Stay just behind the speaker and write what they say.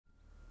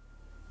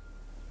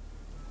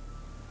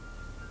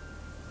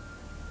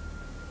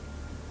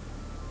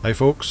Hi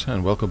folks,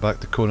 and welcome back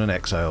to Conan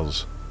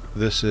Exiles.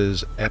 This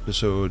is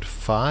episode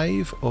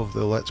 5 of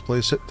the Let's Play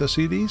Siptah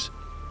series,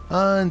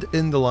 and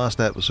in the last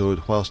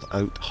episode, whilst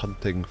out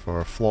hunting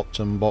for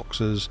flotsam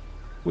boxes,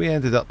 we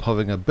ended up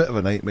having a bit of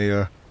a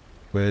nightmare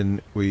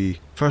when we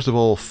first of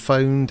all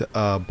found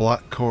a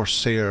Black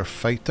Corsair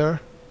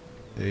fighter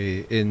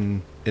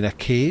in a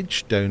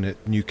cage down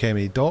at New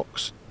Chemi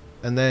docks,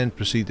 and then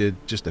proceeded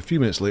just a few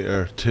minutes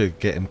later to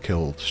get him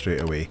killed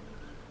straight away.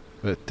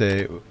 But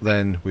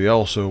then we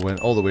also went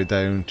all the way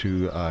down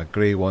to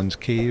Grey One's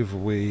cave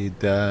way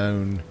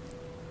down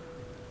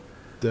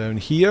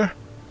here,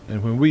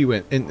 and when we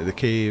went into the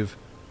cave,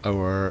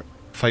 our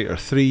Fighter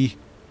 3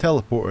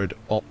 teleported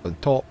up on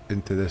top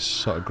into this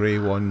sort of Grey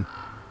One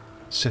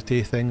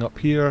city thing up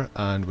here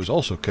and was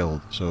also killed.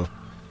 So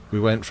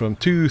we went from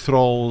 2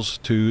 thralls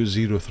to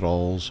 0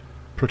 thralls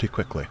pretty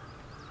quickly.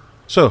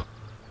 So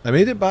I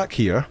made it back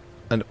here,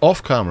 and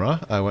off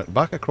camera I went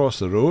back across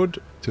the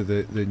road to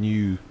the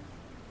new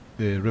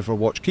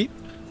Riverwatch Keep,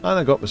 and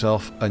I got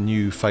myself a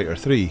new Fighter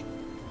 3,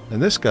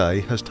 and this guy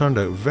has turned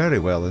out very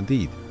well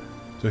indeed.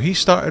 So he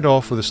started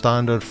off with a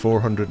standard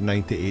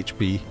 490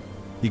 HP,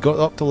 he got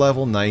up to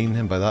level 9,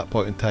 and by that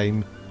point in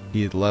time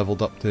he had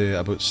leveled up to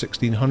about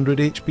 1600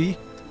 HP,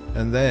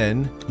 and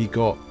then he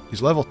got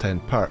his level 10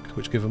 perk,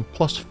 which gave him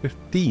plus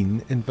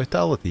 15 in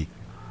vitality.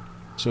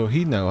 So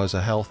he now has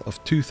a health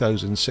of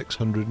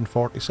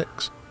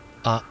 2646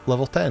 at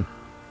level 10.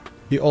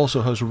 He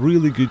also has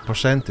really good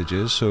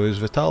percentages, so his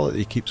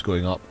vitality keeps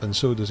going up, and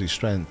so does his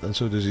strength, and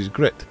so does his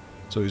grit.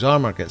 So his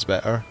armour gets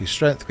better, his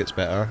strength gets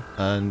better,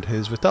 and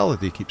his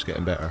vitality keeps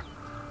getting better.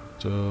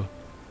 So,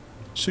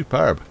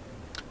 superb.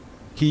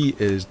 He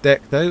is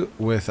decked out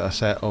with a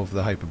set of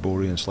the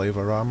Hyperborean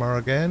Slaver armour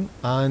again,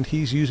 and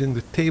he's using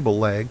the table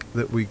leg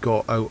that we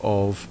got out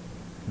of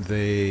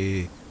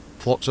the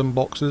flotsam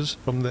boxes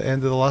from the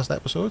end of the last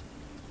episode.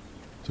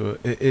 So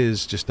it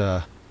is just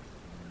a...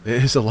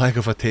 It is a leg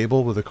of a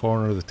table with a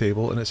corner of the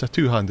table, and it's a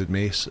two-handed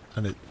mace,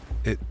 and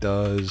it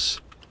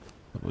does,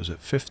 what was it,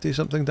 50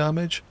 something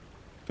damage?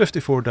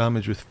 54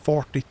 damage with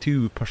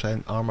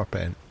 42% armour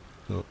pen.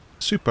 So,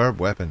 superb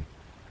weapon.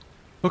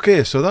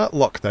 Okay, so that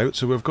lucked out,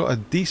 so we've got a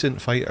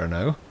decent fighter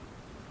now.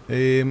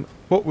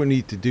 What we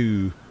need to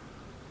do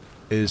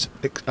is,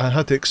 I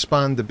had to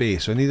expand the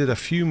base, so I needed a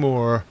few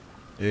more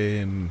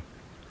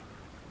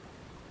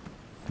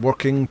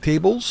working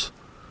tables.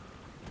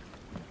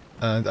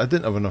 And I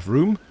didn't have enough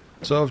room,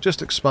 so I've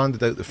just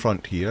expanded out the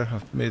front here.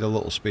 I've made a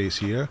little space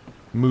here,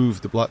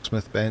 moved the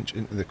blacksmith bench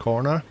into the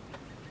corner,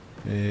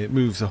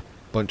 moved a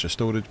bunch of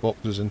storage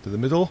boxes into the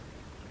middle,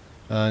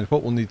 and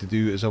what we'll need to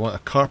do is I want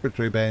a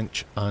carpentry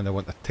bench and I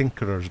want a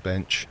tinkerer's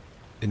bench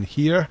in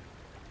here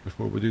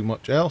before we do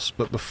much else.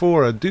 But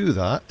before I do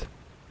that,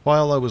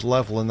 while I was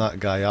leveling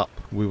that guy up,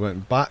 we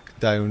went back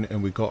down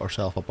and we got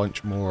ourselves a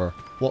bunch more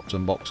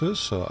flotsam boxes,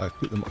 so I've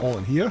put them all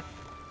in here.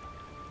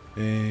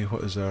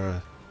 What is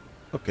our...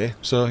 Okay,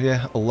 so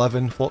yeah,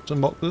 11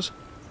 flotsam boxes.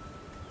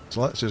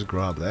 So let's just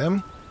grab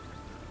them.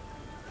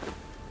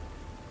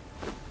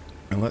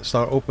 And let's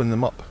start opening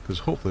them up, because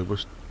hopefully we're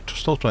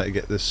still trying to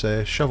get this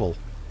shovel.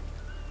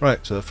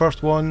 Right, so the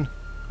first one,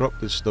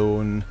 corrupted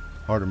stone,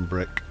 hardened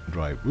brick,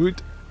 dry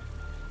wood.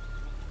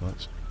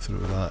 Let's throw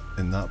that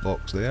in that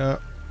box there.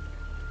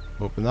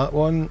 Open that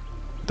one.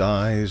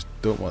 Dyes,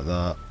 don't want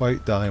that.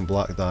 White dye and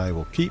black dye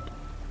will keep.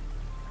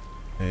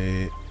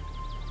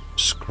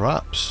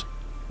 Scraps.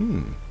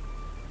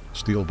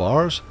 Steel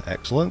bars,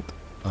 excellent,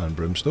 and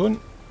brimstone.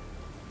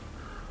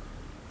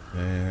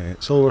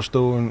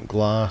 Silverstone,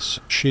 glass,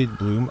 shade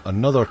bloom,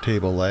 another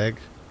table leg,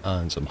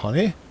 and some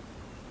honey.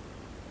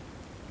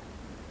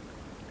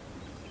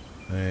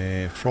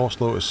 Frost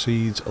lotus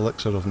seeds,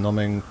 elixir of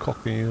numbing,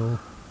 cocktail,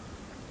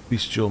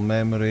 bestial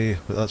memory,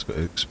 but that's got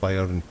to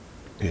expire in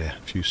a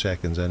few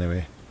seconds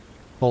anyway.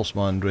 False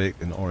mandrake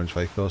and orange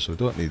ficus, so we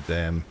don't need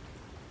them.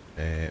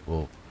 I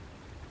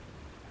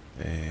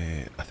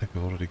think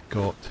we've already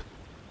got...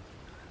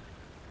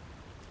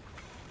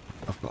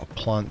 I've got a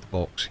plant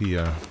box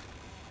here.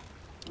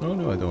 Oh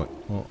no, I don't.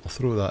 Well, I'll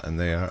throw that in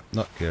there.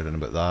 Not caring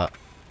about that.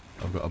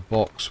 I've got a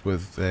box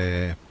with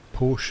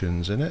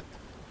potions in it.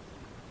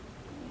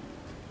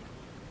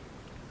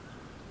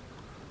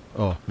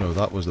 Oh no,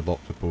 that was the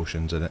box with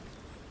potions in it,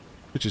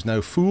 which is now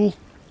full.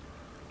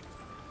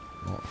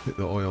 I'll take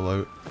the oil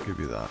out, give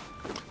you that.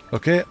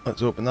 Okay,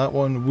 let's open that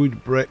one.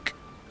 Wood, brick,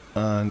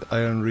 and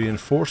iron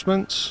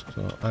reinforcements.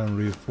 So iron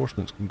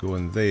reinforcements can go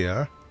in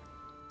there.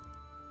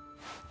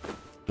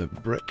 The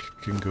brick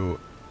can go...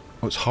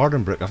 Oh, it's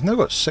hardened brick. I've now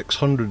got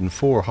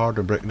 604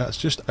 hardened brick, and that's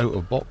just out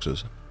of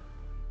boxes.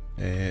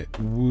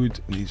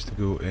 Wood needs to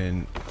go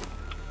in...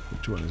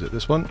 Which one is it?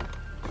 This one?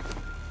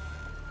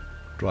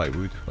 Dry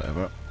wood,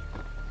 whatever.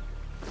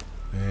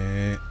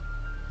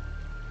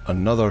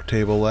 Another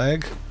table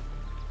leg.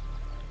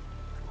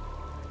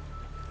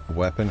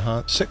 Weapon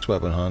hand... 6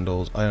 weapon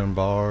handles, iron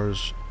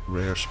bars,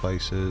 rare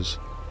spices.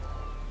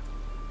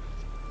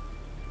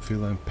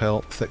 Feline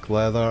pelt, thick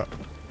leather.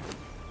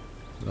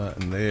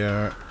 That in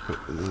there, put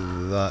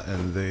that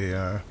in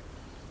there,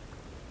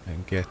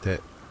 and get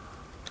it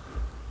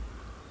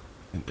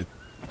into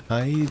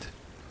hide.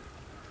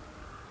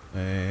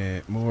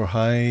 More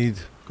hide,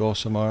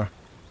 gossamer.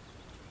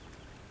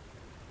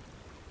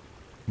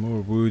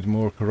 More wood,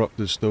 more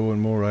corrupted stone,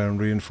 more iron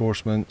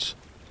reinforcements.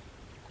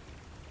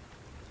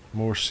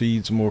 More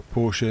seeds, more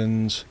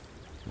potions.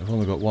 I've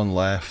only got one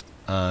left,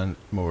 and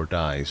more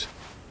dyes.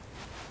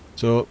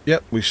 So,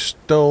 yep, we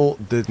still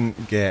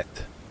didn't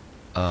get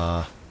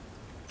a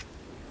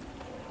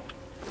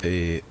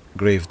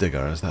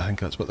gravedigger, I think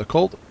that's what they're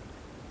called.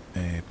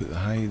 Put the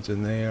hides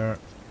in there.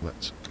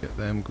 Let's get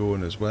them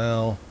going as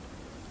well.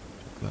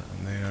 Put that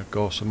in there,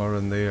 gossamer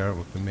in there.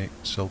 We can make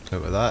silk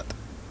out of that.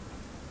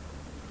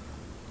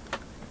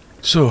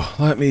 So,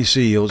 let me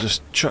see, I'll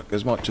just chuck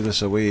as much of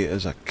this away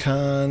as I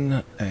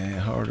can.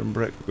 Hardened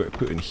brick we've got to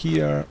put in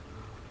here.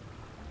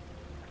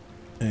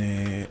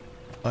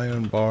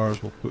 Iron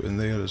bars we'll put in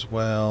there as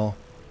well.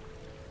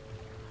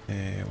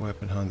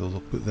 Weapon handles,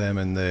 I'll put them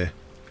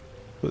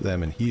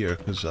in here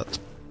because that's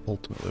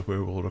ultimately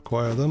where we'll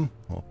require them.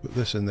 I'll put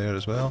this in there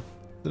as well.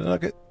 Did I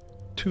get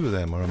two of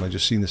them, or am I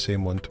just seeing the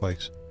same one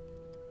twice?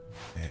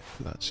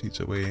 Put that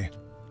seeds away.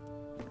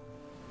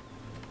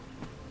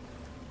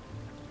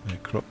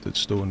 Corrupted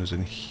stone is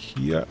in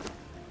here.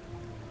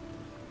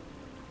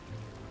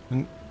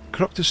 And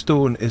corrupted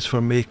stone is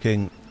for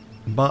making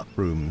map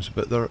rooms,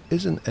 but there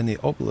isn't any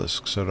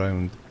obelisks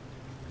around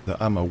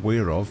that I'm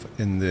aware of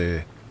in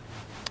the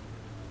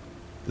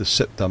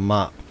Siptah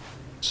map,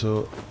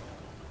 so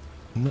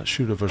I'm not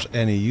sure if there's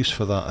any use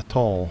for that at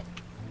all.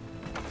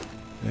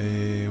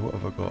 What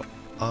have I got?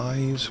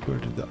 Eyes? Where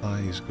did the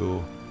eyes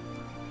go?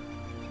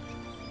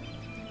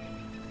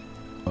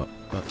 Oh,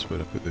 that's where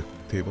I put the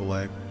table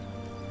leg.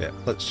 Yeah,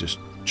 let's just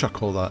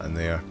chuck all that in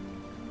there.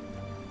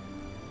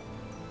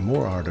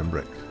 More hardened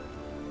brick.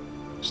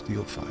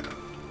 Steel fire.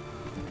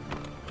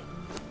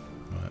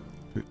 Right,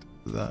 put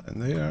that in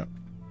there.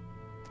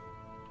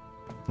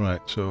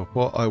 Right, so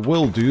what I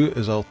will do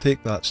is I'll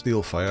take that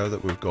steel fire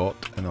that we've got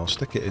and I'll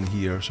stick it in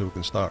here so we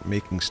can start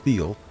making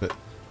steel. But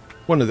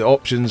one of the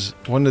options,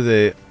 one of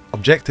the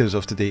objectives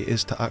of today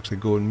is to actually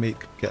go and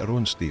get our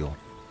own steel.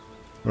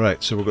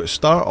 Right, so we're going to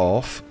start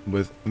off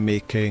with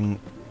making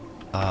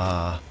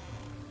a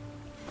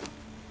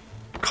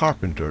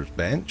carpenter's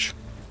bench.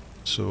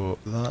 So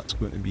that's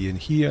going to be in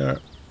here.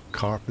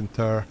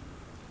 Carpenter.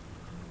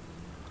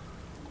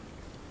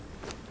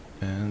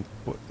 And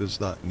what does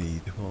that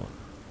need? Well,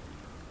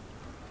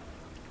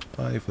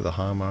 5 for the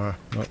hammer.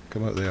 No,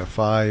 come out there.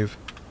 5.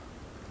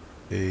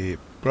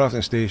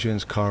 Crafting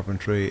stations,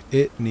 carpentry.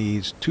 It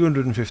needs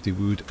 250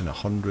 wood and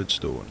 100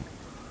 stone.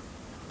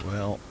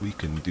 Well, we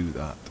can do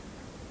that.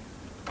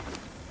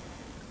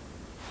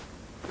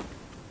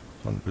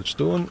 100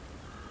 stone.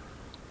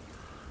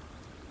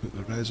 Put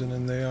the resin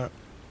in there.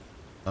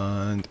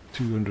 And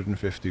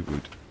 250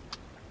 wood.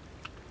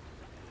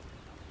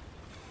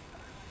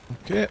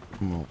 Okay,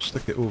 and we'll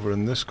stick it over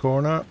in this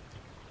corner.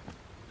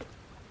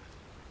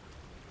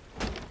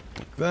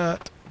 Like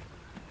that.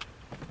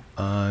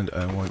 And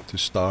I want to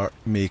start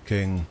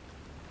making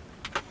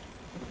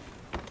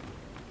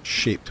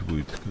shaped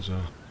wood, because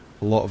a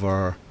lot of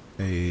our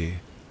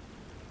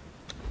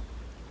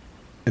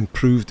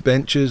improved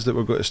benches that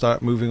we're going to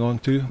start moving on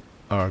to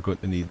are going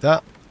to need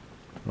that.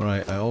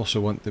 Right, I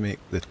also want to make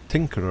the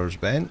tinkerer's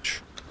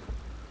bench.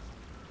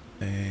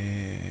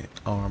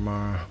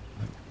 Armor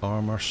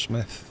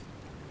smith.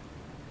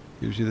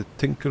 Gives you the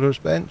tinkerer's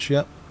bench,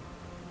 yep.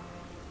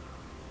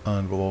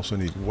 And we'll also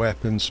need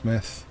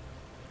weaponsmith.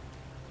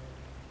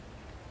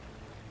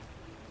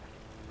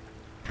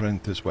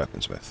 Apprentice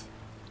weaponsmith.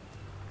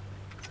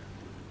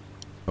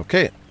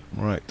 Okay,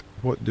 right.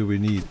 What do we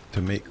need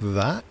to make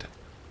that?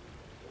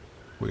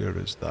 Where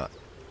is that?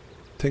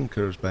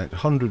 Tinker's bench.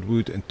 100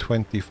 wood and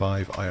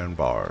 25 iron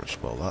bars.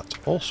 Well, that's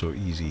also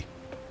easy.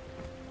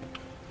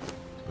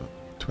 So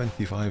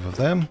 25 of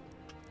them.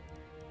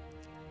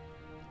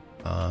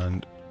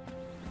 And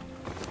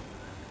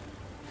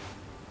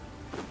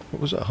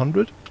what was it,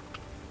 100?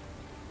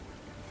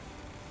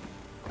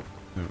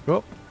 There we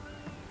go.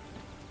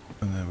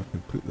 And then we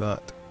can put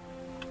that.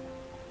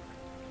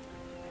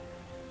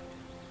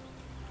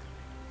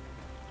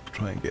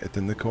 Try and get it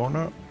in the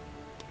corner.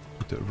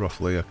 Put it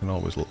roughly, I can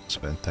always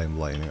spend time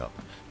lining up.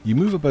 You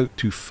move about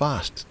too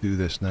fast to do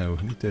this now.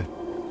 I need to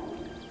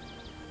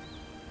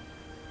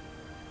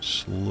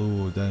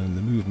slow down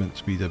the movement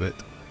speed a bit.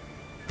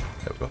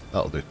 There we go,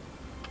 that'll do.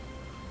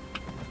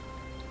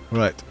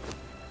 Right.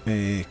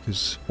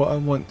 Because what I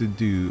want to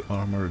do,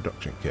 armor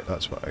reduction kit,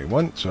 that's what I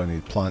want. So I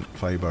need plant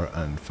fibre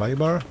and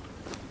fibre.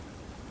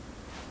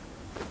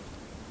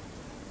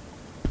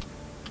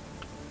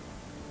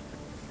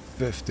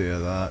 $50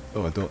 of that.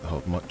 Oh, I don't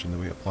have much in the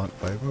way of plant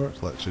fibre,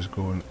 so let's just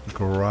go and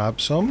grab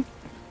some.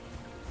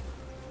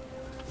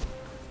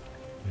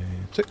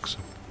 6.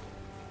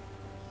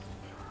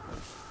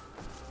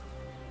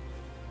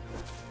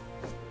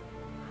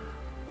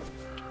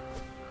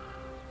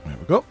 There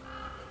we go.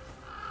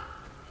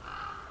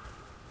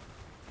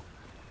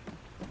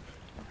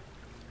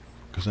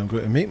 Because I'm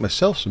going to make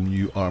myself some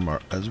new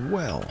armour as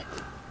well.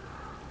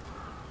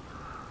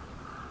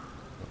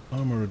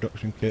 armor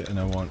reduction kit, and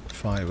I want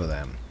 5 of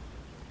them.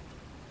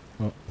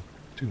 Oh,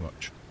 too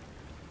much.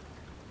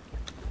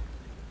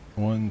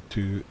 1,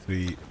 2,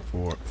 3,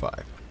 4,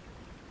 5.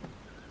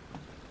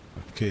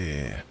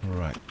 Okay,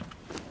 right.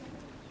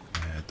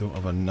 I don't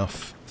have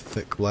enough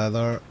thick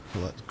leather, so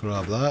let's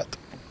grab that.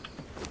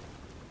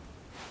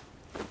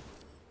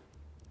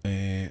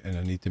 And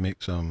I need to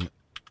make some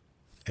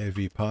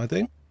heavy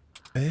padding.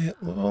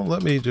 Well,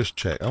 let me just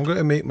check. I'm going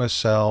to make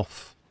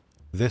myself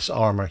this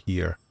armor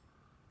here,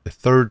 the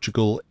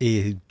Thurgical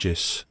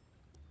Aegis,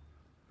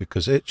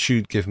 because it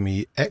should give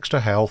me extra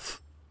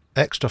health,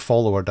 extra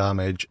follower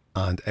damage,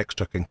 and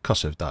extra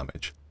concussive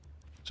damage.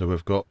 So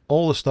we've got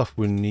all the stuff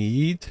we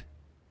need.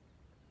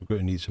 We're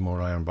going to need some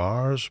more iron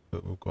bars,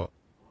 but we've got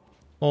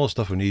all the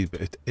stuff we need,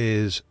 but it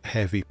is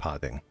heavy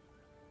padding.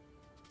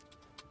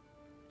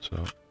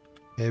 So,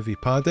 heavy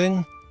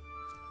padding.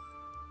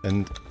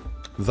 And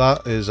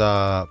that is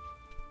that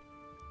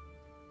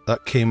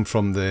came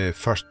from the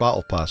first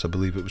battle pass. I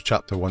believe it was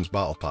chapter 1's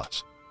battle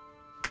pass.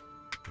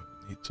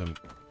 Need some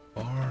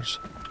bars.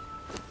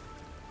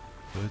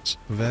 It's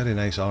very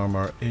nice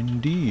armor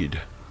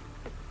indeed.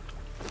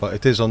 But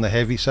it is on the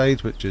heavy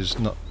side, which is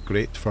not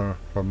great for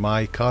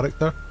my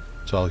character.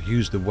 So I'll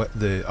use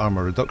the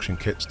armor reduction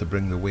kits to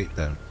bring the weight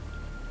down.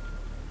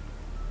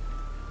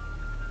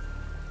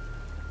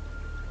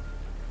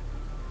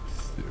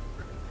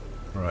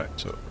 Right,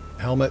 so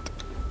helmet,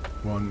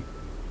 1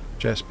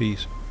 chest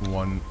piece,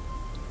 1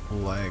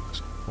 legs,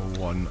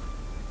 1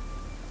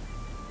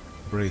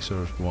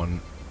 bracers,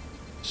 1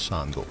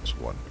 sandals,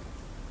 1.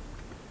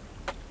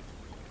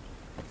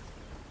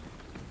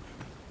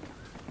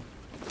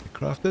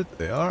 Crafted,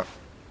 they are.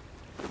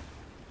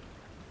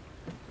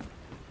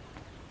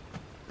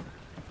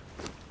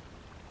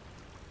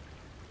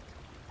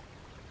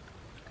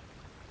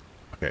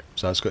 Okay,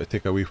 so that's got to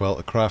take a wee while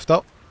to craft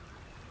up.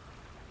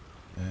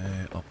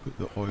 I'll put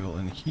the oil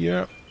in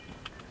here.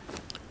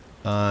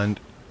 And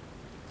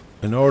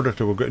in order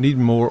to, we're going to need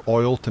more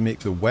oil to make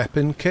the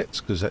weapon kits,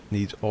 because it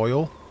needs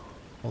oil.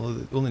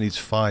 Although it only needs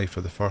 5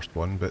 for the first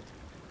one, but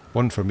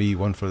 1 for me,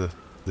 1 for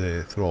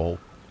the thrall.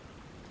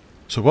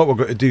 So what we're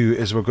going to do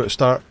is we're going to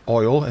start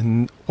oil,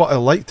 and what I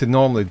like to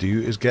normally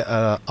do is get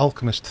an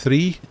Alchemist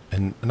 3,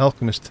 and an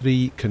Alchemist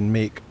 3 can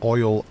make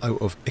oil out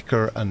of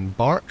ichor and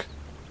bark,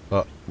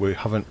 but we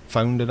haven't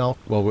found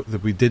well,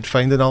 we did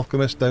find an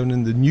Alchemist down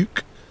in the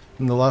nuke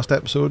in the last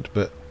episode,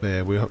 but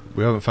we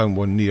haven't found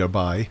one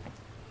nearby.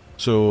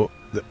 So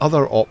the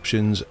other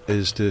options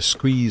is to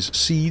squeeze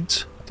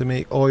seeds to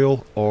make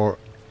oil, or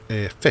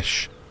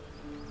fish.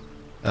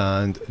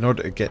 And in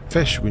order to get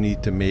fish, we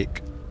need to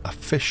make a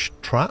fish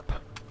trap.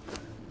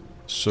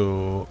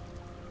 So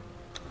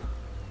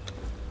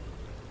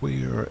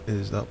where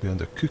is that? Be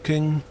under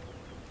cooking.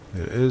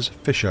 There it is,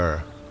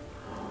 fisher.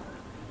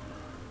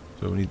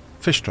 So we need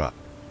fish trap.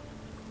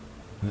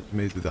 And it's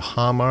made with a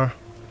hammer.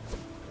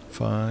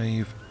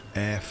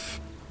 5F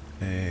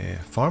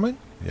farming.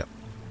 Yep.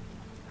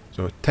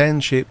 So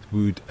 10 shaped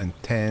wood and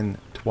 10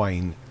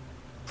 twine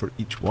for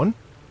each one.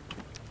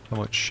 How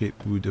much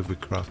shaped wood have we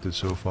crafted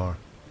so far?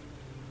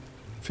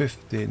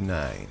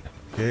 59.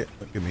 Okay,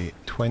 that'll give me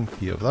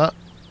 20 of that.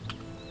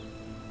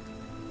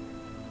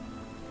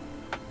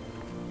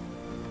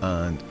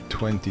 And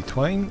 20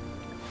 twine.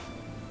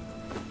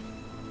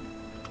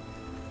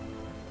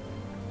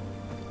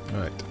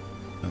 Right,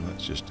 and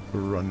let's just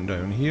run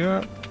down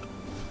here.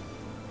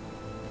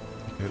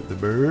 Take out the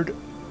bird.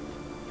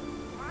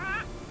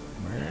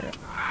 There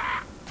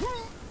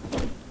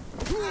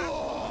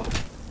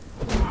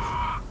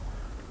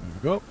we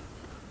go.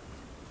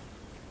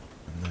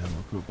 And then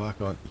we'll go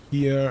back on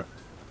here.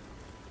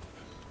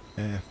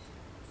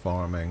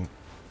 Farming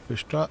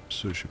fish traps,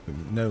 so she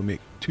can now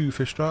make 2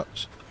 fish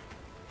traps.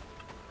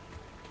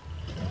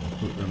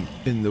 Put them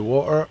in the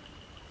water.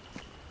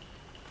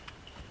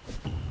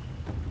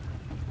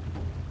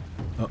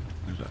 Oh,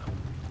 there's a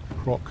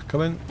croc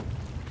coming.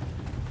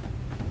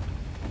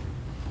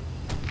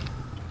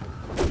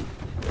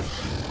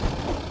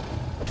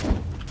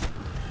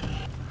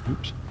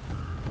 Oops.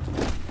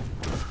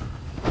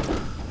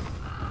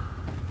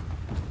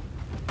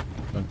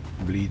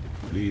 Bleed,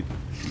 bleed.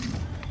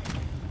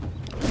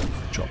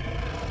 Chop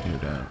you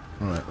down.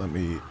 Alright, let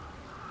me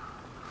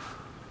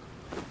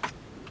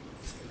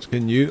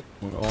skin you.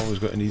 We've always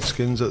got to need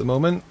skins at the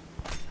moment.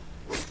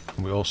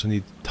 And we also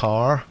need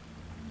tar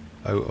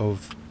out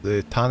of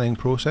the tanning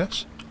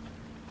process.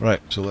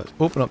 Right, so let's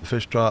open up the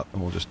fish trap,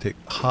 and we'll just take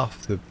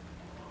half the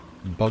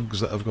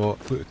bugs that I've got,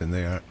 put it in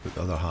there, put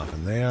the other half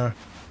in there.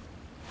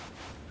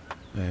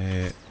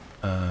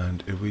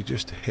 And if we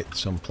just hit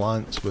some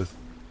plants with...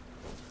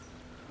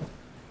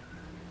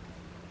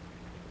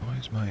 Why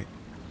is my...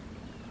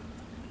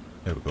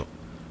 There we go.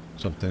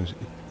 Sometimes...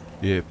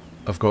 Yeah,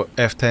 I've got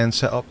F10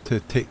 set up to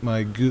take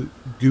my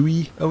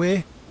gooey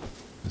away.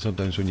 And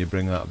sometimes when you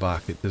bring that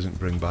back, it doesn't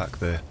bring back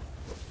the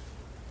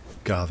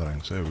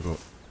gathering. So there we go.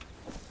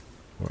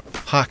 We're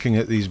hacking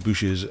at these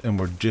bushes and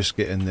we're just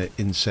getting the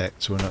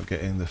insects, we're not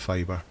getting the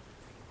fibre.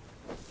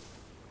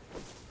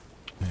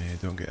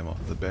 Don't get them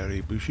off the berry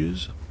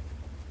bushes.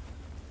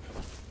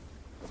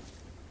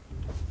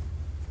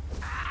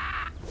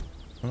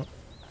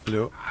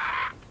 Hello.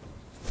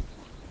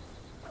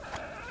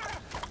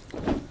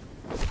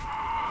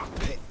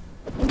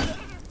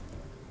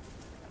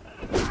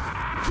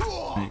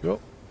 There you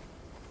go.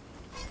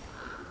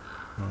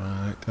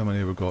 Right, how many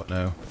have we got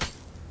now?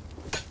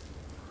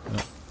 No.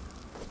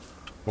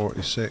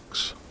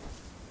 46.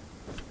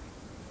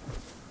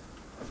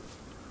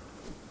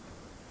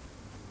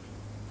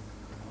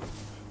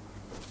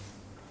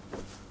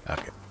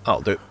 Okay,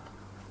 that'll do.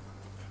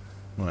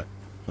 Right,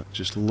 let's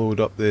just load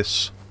up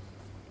this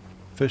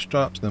fish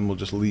traps, then we'll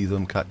just leave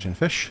them catching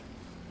fish.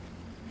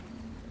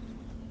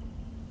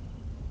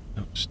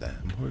 Oh,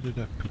 stem, where did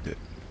I put it?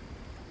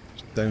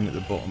 It's down at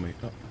the bottom. Is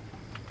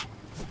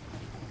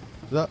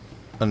that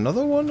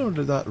another one, or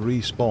did that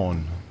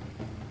respawn?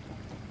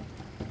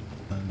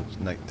 And it's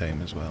night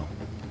time as well.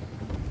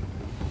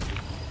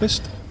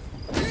 Missed.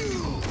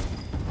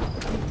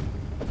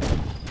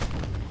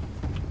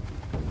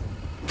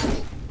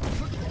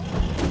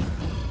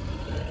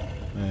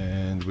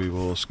 And we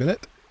will skin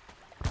it.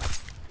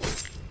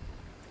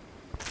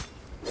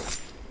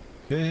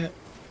 Okay,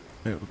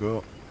 there we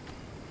go.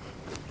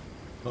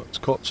 Oh, it's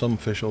caught some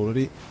fish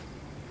already.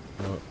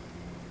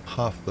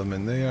 Half of them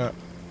in there.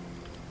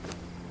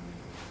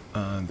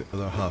 And the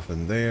other half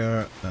in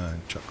there.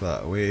 And chuck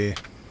that away.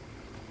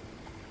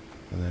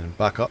 And then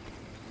back up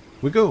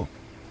we go.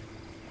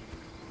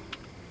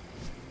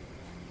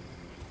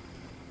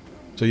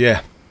 So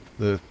yeah,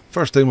 the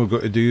first thing we've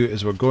got to do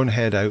is we're going to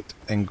head out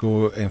and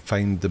go and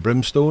find the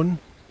Brimstone.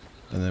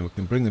 And then we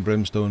can bring the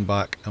Brimstone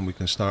back and we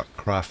can start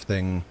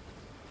crafting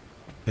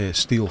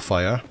steel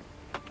fire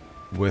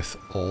with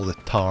all the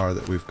tar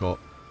that we've got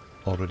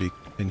already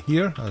in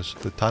here as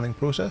the tanning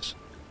process.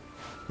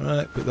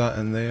 Right, put that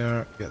in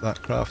there, get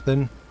that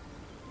crafting.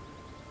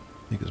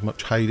 Make as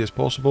much hide as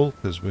possible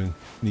because we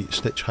need to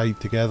stitch hide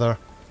together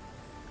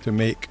to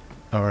make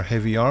our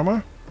heavy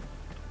armour.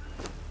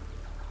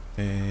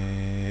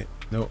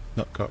 No,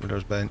 not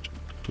carpenter's bench.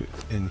 Put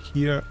it in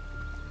here,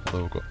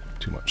 although we've got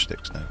too much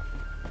sticks now.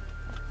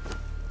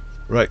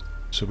 Right,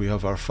 so we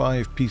have our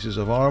 5 pieces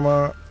of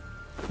armour.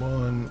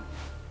 1,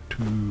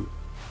 2,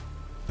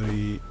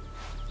 3,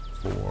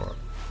 4,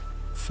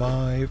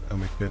 5,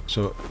 and we can.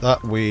 So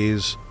that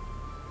weighs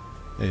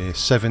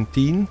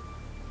 17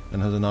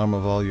 and has an armour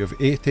value of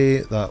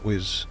 80. That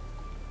weighs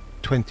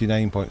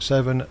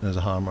 29.7 and has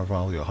a armour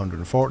value of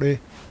 140.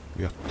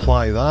 We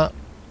apply that.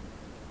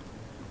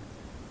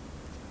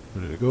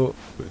 Where did it go?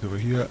 Put it over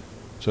here.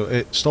 So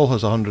it still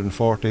has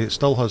 140. It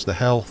still has the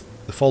health,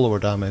 the follower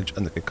damage,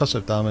 and the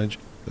concussive damage,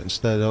 but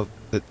instead of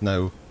it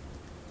now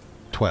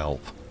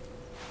 12.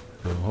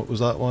 So what was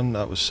that one?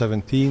 That was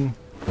 17.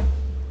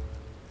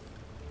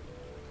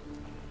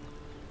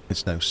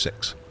 It's now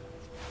 6.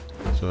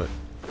 So it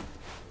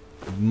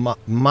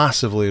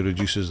massively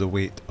reduces the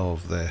weight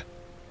of that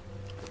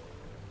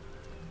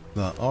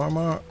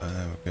armour, and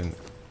then we can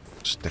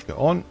stick it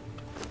on.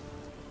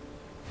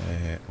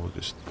 We'll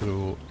just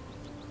throw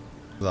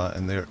that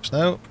in there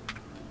now.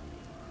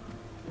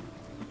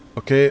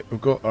 Okay, we've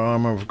got our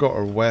armour, we've got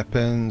our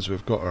weapons,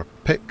 we've got our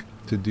pick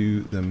to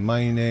do the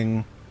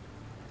mining.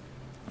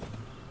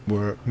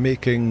 We're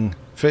making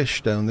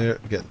fish down there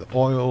to get the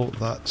oil.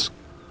 That's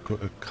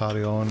going to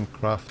carry on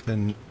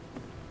crafting.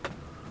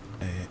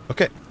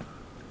 Okay,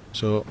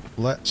 so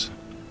let's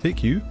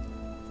take you.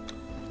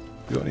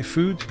 You got any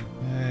food?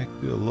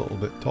 Do a little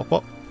bit top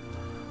up.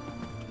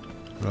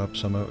 Grab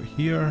some out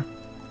here.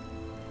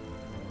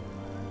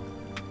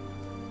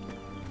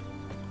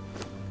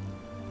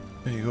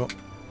 There you go.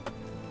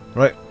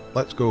 Right,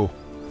 let's go.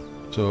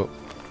 So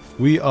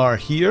we are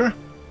here,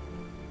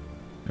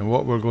 and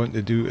what we're going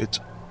to do, it's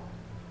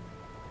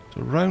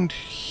around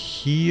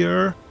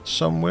here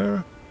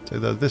somewhere. It's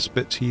either this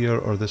bit's here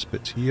or this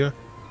bit's here.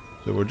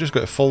 So we're just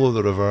going to follow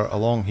the river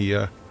along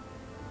here,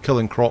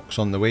 killing crocs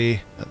on the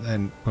way, and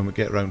then when we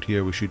get around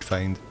here we should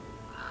find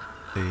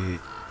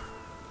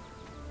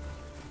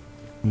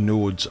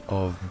nodes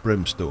of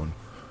brimstone,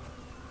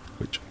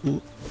 which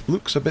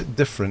looks a bit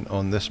different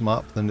on this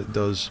map than it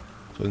does.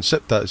 So in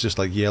Siptah it's just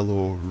like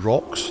yellow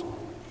rocks,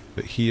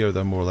 but here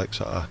they're more like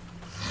sort of,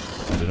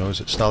 I don't know,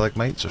 is it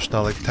stalagmites or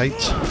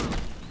stalactites?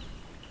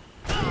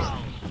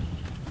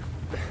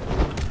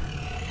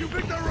 You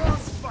picked the wrong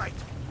fight.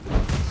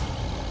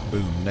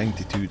 Boom,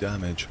 92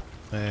 damage.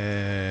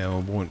 I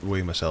won't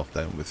weigh myself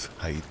down with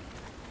hide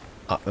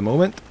at the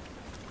moment.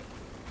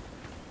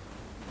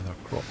 Another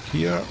croc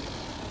here.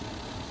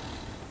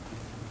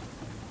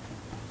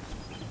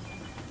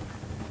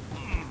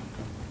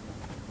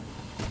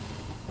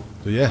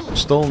 So yeah,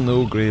 still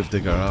no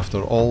gravedigger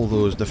after all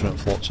those different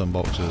flotsam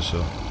boxes,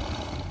 so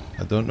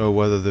I don't know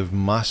whether they've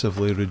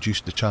massively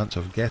reduced the chance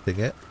of getting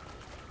it.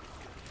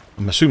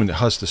 I'm assuming it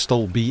has to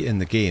still be in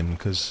the game,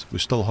 because we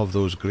still have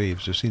those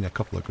graves. We've seen a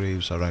couple of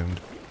graves around,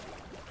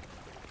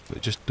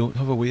 but just don't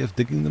have a way of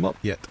digging them up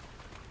yet.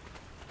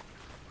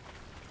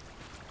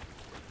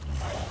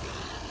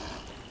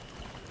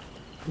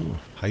 Ooh,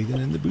 hiding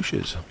in the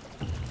bushes.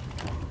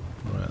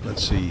 Right,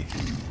 let's see.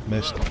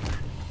 Missed.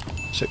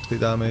 60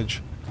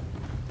 damage.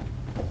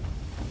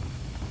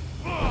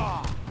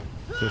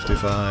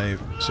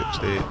 55,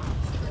 60,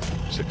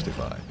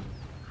 65.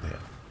 Yeah.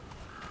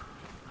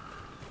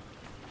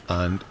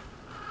 And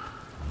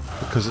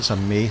because it's a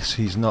mace,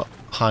 he's not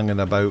hanging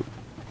about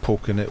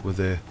poking it with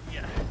the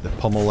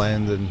pommel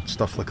end and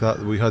stuff like that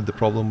we had the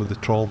problem with the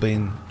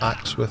Trollbane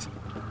axe with.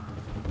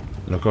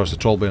 And of course the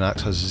Trollbane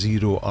axe has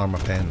 0 armor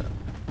pen,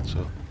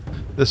 so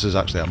this is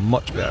actually a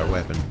much better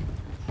weapon.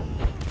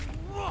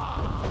 There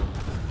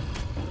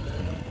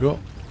we go.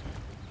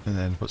 And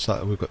then what's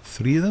that? We've got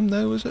 3 of them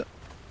now, is it?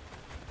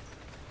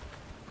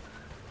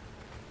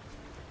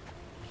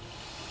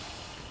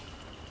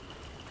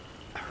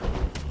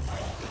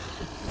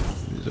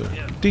 These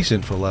are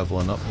decent for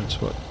leveling up. It's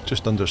what,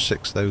 just under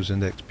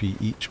 6,000 XP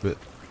each, but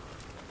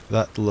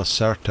that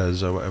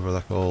Lacertas or whatever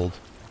they're called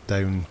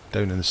down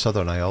in the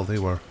Southern Isle, they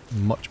were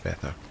much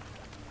better.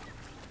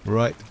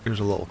 Right,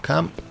 here's a little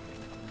camp.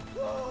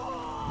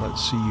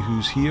 Let's see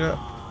who's here.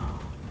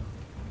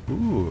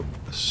 Ooh,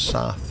 a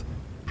Sath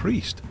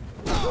priest.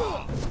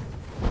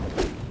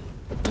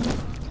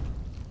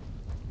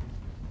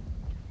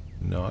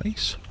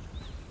 Nice.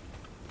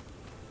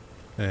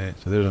 So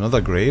there's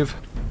another grave.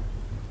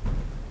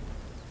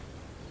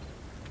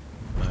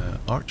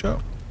 Archer.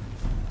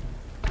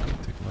 Take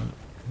him out.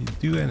 Can you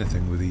do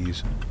anything with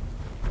these?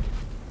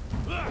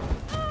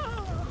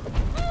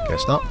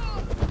 Guess not.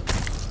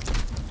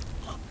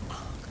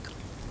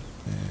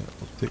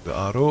 We'll take the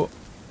arrow.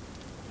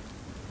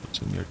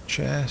 What's in your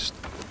chest?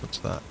 What's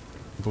that?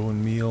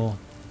 Bone meal.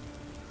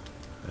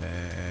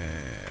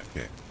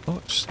 Okay. Oh,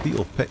 it's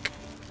steel pick.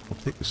 We'll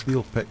take the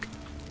steel pick.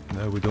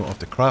 Now we don't have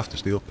to craft a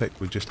steel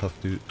pick, we just have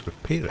to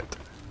repair it.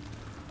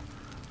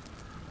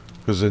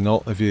 Because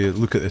if you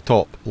look at the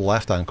top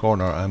left hand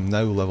corner, I'm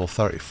now level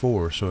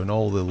 34, so in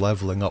all the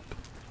leveling up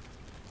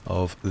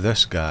of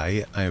this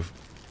guy, I've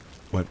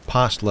went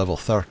past level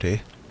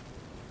 30,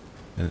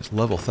 and it's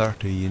level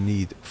 30 you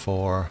need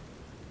for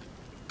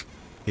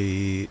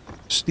a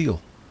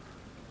steel.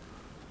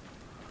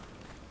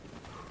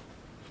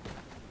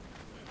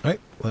 Right,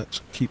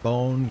 let's keep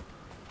on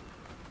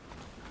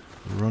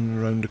running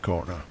around the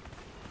corner.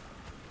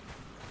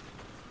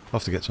 I'll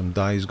have to get some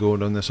dyes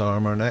going on this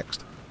armour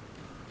next.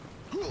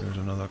 There's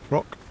another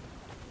croc.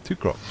 2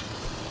 crocs.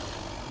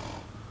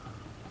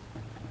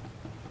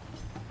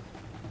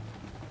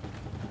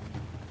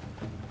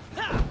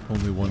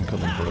 Only one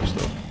coming for us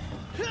though.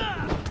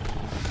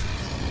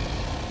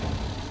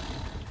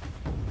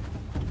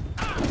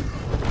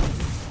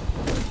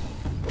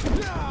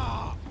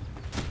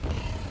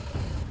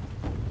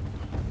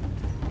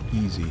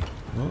 Easy.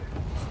 Oh.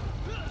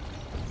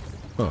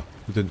 Oh,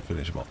 we didn't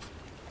finish him off.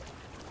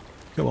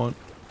 Come on.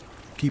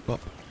 Keep up.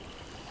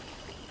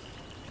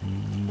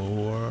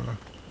 More.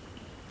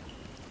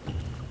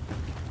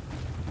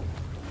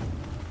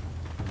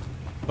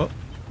 Oh,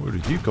 where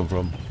did you come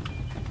from?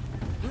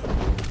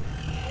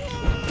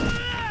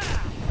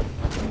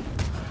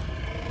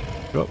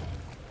 Go.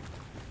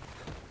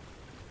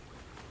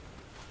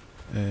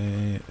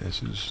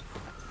 This is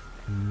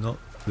not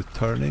the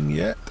turning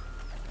yet.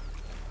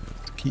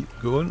 Let's keep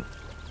going.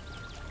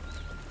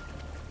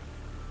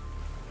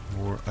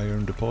 More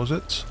iron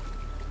deposits.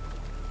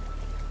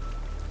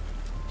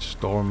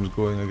 Storm's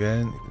going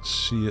again. You can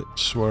see it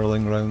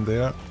swirling around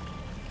there.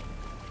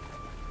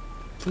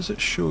 Does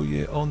it show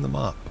you on the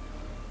map?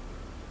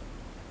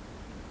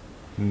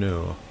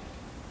 No.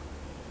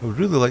 I would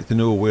really like to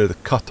know where the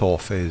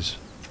cutoff is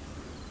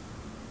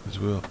as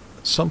well.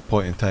 At some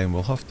point in time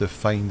we'll have to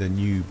find a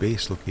new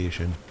base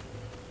location,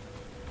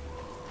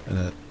 and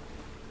I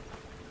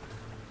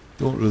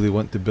don't really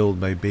want to build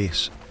my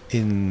base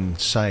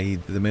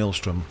inside the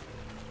Maelstrom.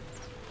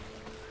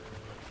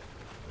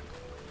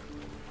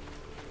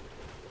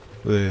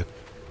 The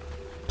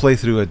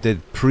playthrough I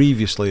did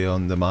previously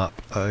on the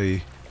map,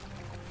 I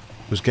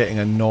was getting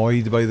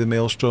annoyed by the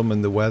Maelstrom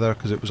and the weather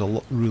because it was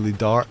really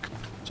dark,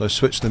 so I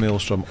switched the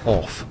Maelstrom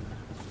off.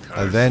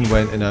 I then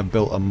went and I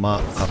built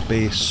a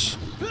base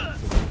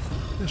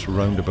just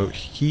round about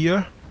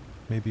here,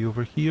 maybe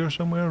over here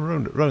somewhere,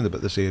 round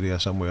about this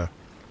area somewhere,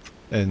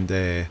 and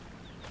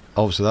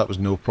obviously that was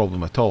no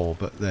problem at all.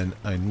 But then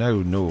I now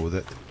know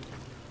that,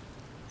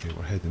 okay,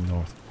 we're heading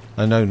north.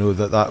 I now know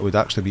that that would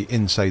actually be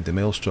inside the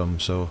Maelstrom,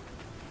 so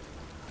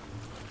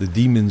the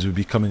demons would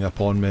be coming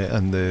upon me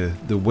and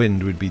the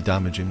wind would be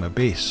damaging my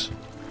base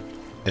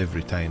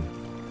every time.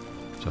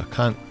 So I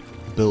can't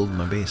build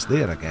my base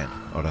there again,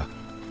 or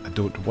I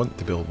don't want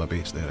to build my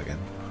base there again.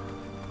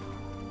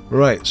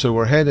 Right, so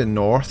we're heading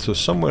north, so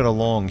somewhere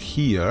along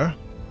here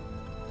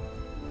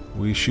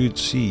we should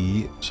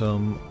see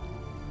some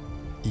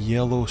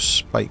yellow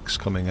spikes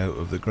coming out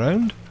of the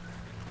ground.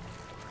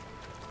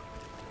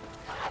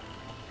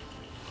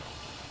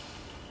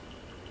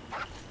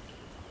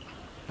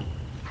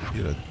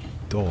 You're a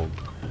dog.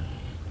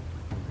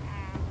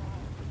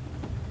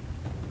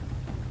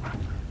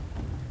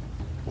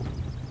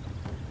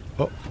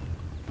 Oh.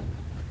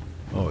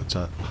 Oh, it's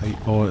a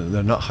oh,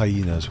 they're not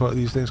hyenas. What are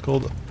these things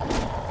called?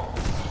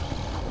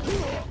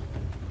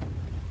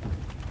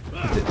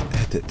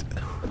 Hit it.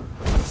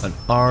 An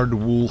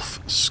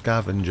Aardwolf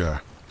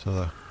scavenger.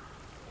 So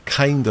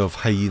kind of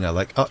hyena.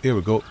 Like, oh, here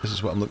we go. This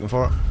is what I'm looking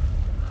for.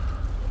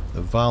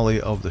 The Valley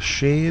of the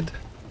Shade.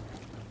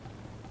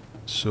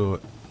 So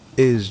it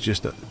is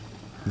just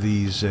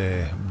these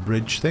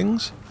bridge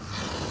things.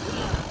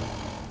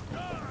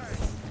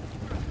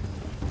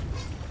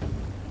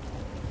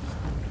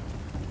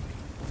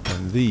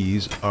 And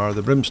these are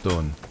the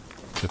Brimstone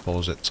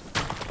deposits.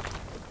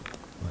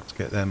 Let's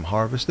get them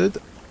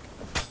harvested.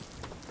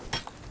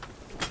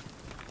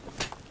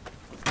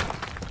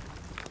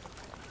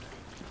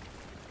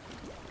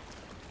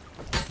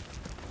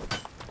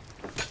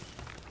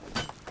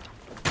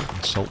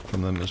 And salt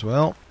from them as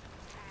well.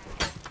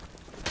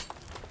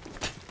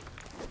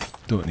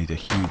 Don't need a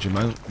huge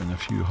amount, and a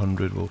few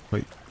hundred will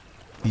quite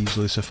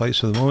easily suffice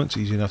for the moment. It's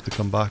easy enough to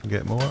come back and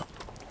get more.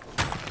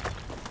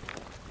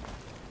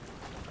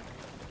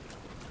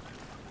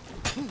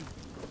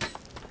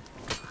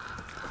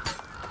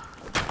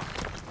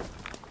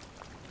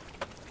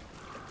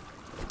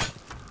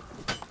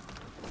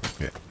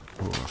 Okay,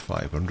 over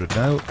 500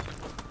 now.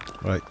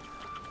 Right,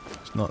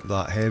 it's not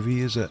that heavy,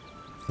 is it?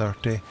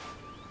 30.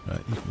 Right,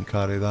 you can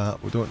carry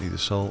that. We don't need the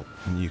salt,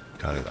 and you can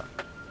carry that.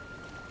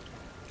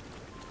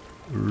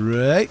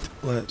 Right,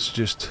 let's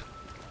just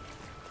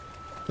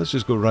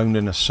go round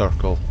in a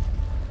circle.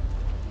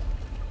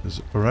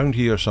 Because around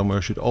here somewhere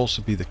should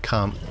also be the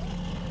camp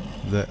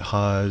that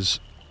has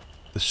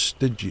the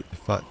Stygian. In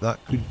fact,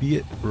 that could be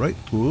it. Right,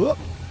 whoop,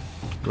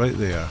 right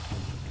there.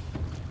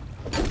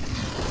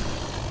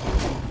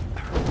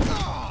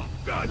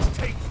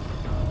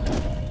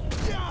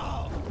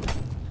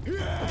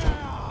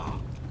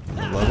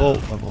 Level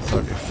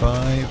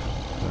 35.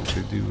 That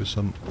should do with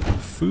some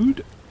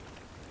food.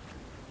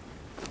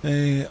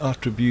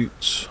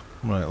 Attributes.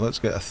 Right, let's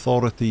get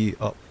authority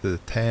up to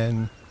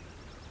 10.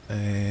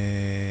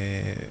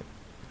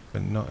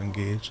 But not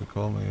engaged in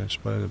calming and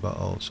spread about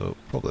also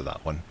probably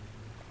that one.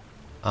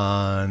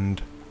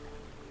 And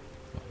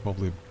I'll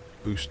probably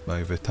boost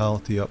my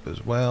vitality up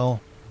as well.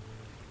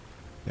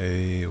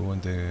 A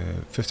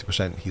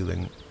 50%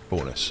 healing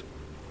bonus.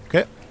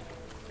 Okay.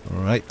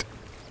 Right.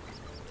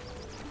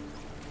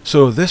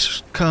 So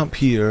this camp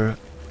here,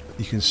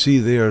 you can see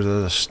there's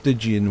a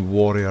Stygian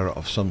warrior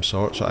of some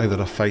sort, so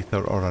either a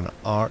fighter or an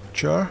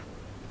archer.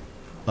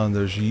 And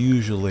there's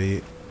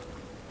usually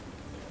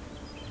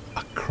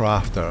a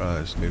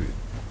crafter. It's maybe,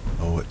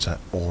 oh, it's an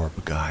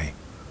orb guy.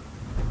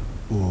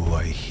 Oh,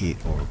 I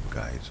hate orb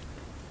guys.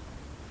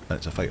 And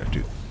it's a fighter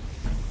too.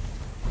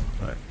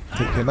 Right,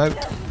 take him out.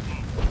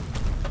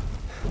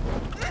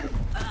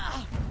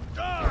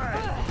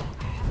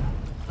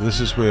 This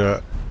is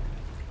where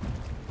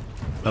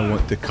I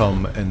want to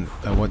come and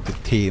I want to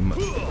tame. I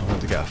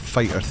want to get a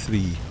fighter 3.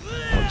 He's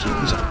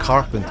a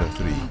carpenter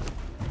 3.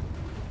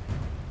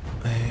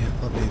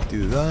 Let me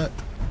do that.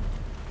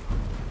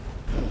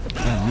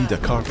 I need a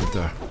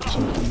carpenter. So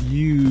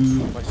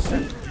you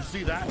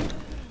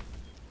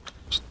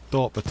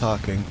stop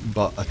attacking,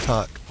 but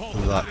attack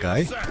that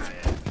guy.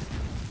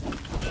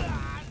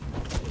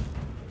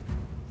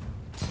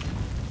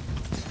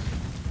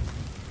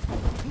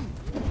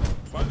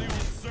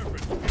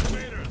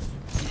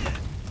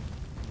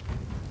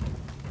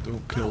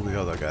 Don't kill the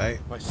other guy.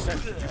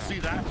 Did you see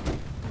that?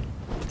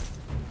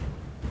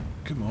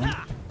 Come on.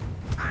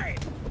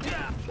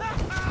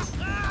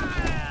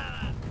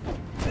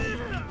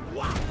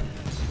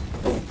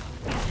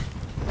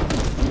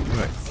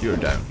 Right, you're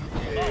down.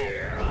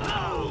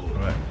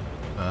 Right,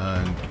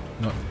 and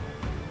no.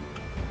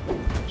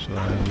 So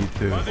I need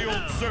to. By the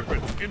old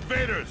serpent,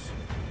 invaders!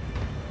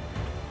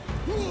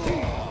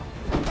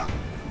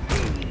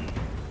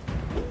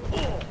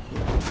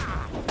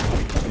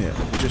 Yeah,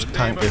 just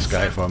tank this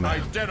guy for me.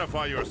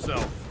 Identify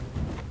yourself.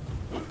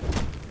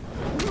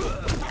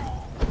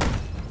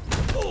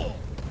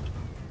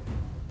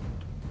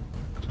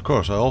 Of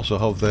course, I also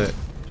have the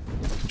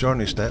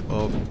journey step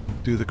of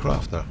do the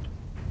crafter.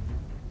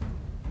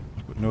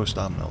 I've got no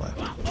stamina left.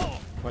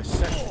 My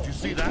Set, did you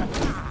see that?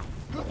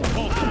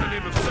 Halt in the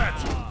name of Set!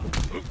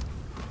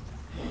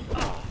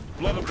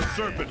 Blood of the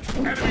serpent,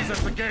 enemies at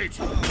the gate!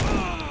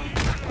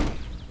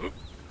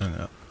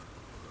 And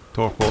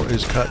Torpor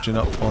is catching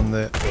up on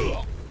the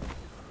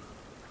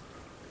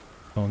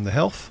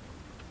health.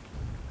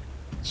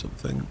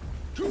 Something.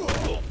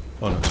 Oh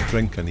no, it's a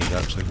drink I need. I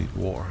actually need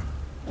water.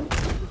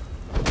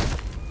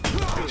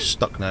 He's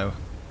stuck now.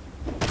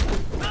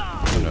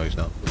 Oh no, he's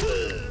not.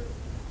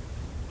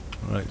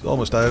 Right, he's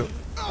almost out.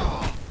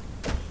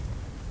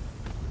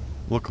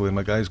 Luckily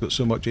my guy's got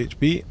so much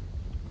HP.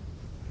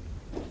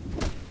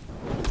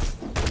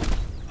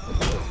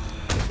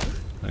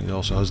 And he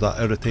also has that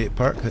irritate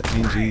perk that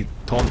means he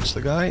taunts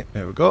the guy.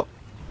 There we go.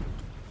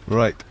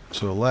 Right,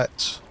 so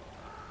let's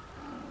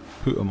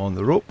put him on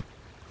the rope.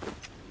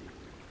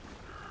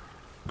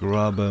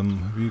 Grab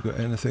him. Have you got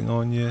anything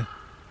on you?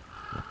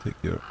 I'll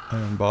take your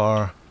iron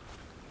bar.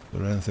 Is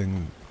there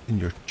anything in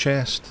your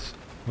chest?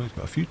 Oh, he's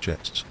got a few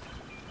chests.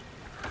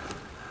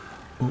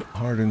 Oh,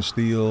 hardened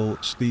steel,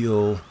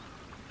 steel.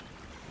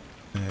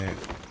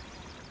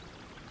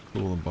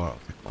 Golden bar, I'll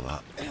take all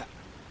that.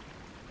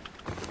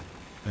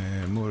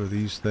 More of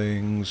these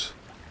things.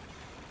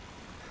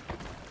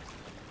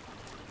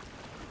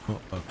 Oh,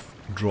 I've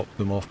dropped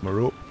them off my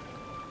rope.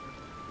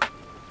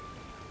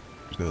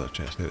 Where's the other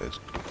chest? There it is.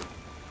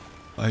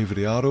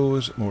 Ivory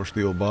arrows, more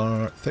steel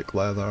bar, thick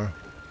leather.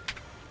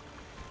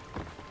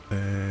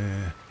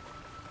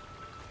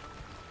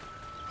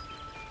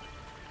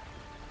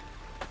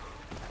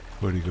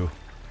 Where'd he go?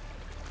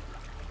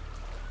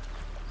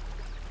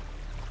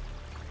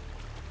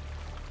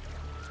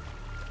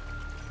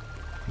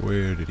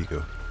 Where did he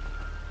go?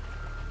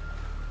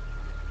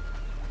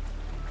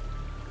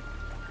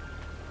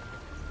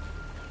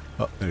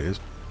 Oh, there he is.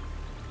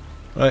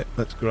 Right,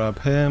 let's grab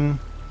him.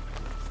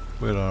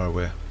 Where are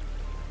we? It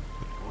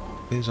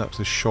is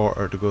actually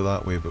shorter to go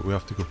that way, but we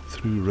have to go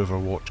through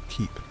Riverwatch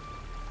Keep.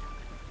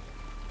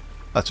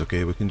 That's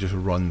okay, we can just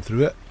run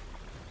through it.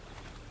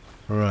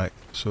 Right,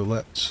 so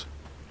let's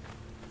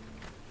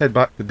head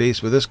back to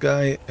base with this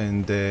guy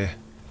and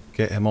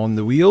get him on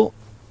the wheel,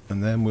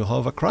 and then we'll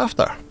have a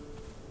crafter.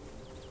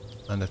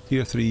 And a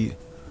tier 3,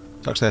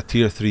 it's actually a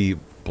tier 3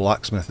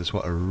 blacksmith is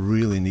what I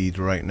really need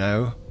right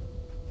now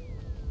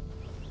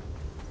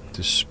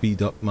to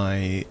speed up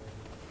my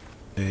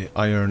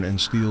iron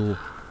and steel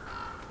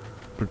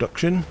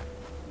production.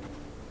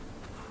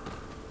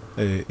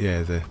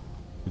 Yeah, the,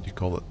 what do you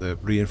call it, the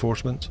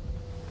reinforcements.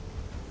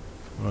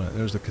 Right,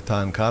 there's the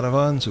Catan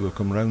caravan, so we'll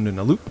come round in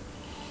a loop.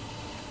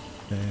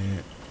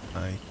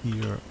 I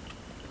hear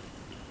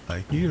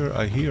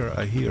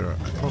a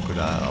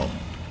crocodile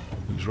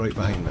who's right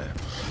behind me.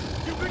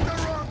 You picked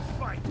the wrong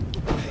fight.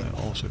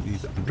 I also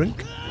need a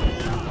drink.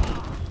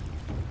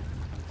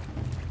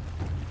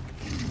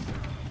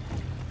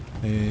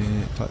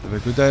 In fact, if I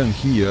go down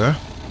here,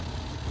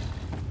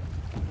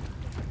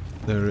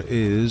 there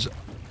is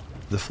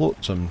the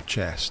flotsam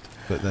chest,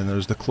 but then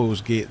there's the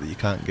closed gate that you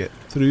can't get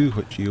through,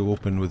 which you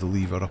open with a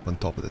lever up on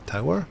top of the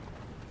tower.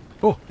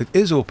 Oh, it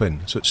is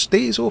open, so it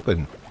stays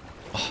open.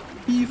 Oh,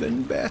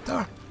 even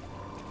better.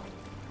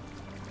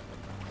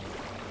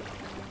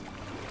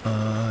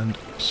 And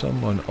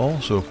someone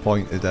also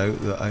pointed out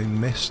that I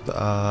missed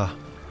a...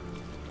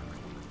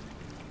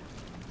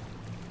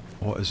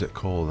 what is it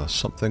called? A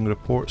something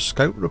report?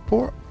 Scout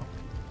report?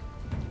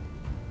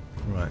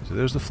 Right, so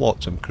there's the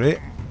flotsam crate.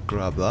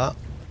 Grab that.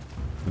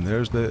 And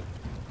there's the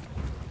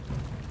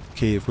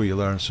cave where you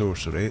learn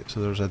sorcery.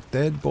 So there's a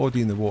dead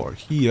body in the water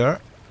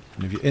here.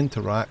 And if you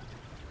interact,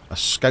 a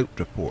scout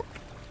report.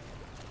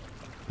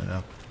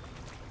 And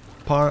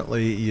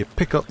apparently you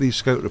pick up these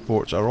scout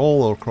reports are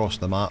all across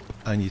the map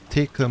and you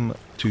take them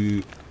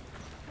to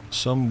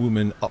some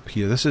woman up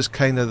here. This is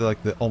kind of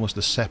like the almost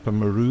the Sepa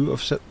Maru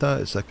of Siptah.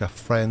 It's like a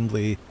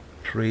friendly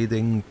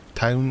trading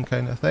town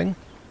kind of thing.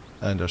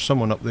 And there's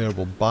someone up there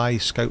will buy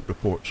scout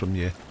reports from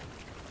you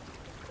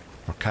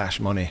for cash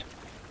money.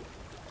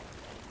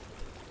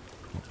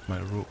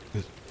 My rope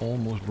is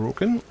almost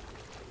broken.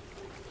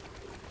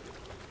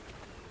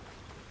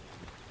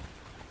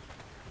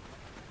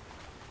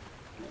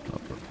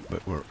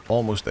 But we're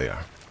almost there.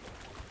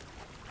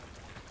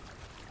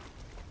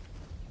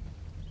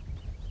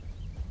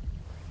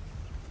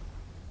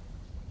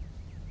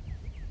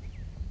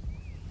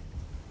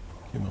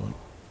 Come on,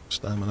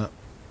 stamina.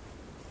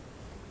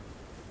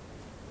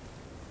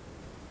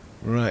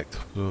 Right,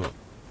 so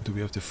do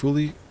we have to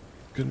fully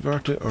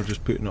convert it or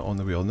just putting it on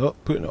the wheel? No,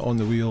 putting it on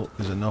the wheel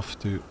is enough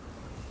to...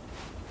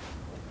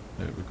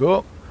 There we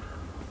go.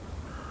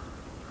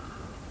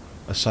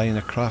 Assign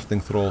a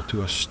crafting thrall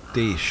to a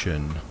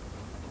station.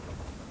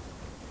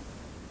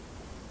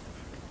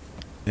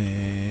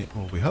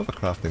 Well, we have a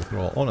crafting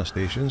thrall on a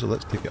station, so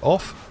let's take it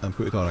off and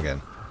put it on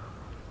again.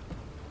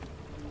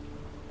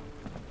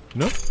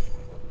 No?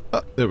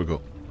 Ah, there we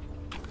go.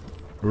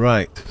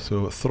 Right,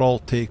 so thrall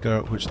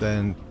taker, which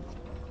then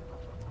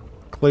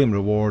claim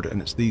reward,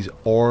 and it's these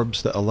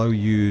orbs that allow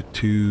you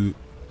to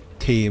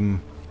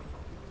tame.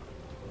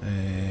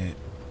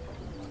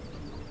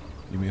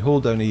 You may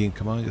hold down E and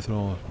command your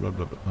thrall. Blah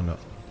blah blah. Oh no.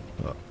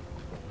 Oh.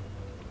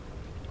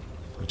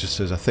 It just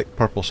says a thick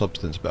purple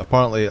substance, but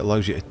apparently it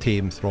allows you to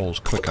tame thralls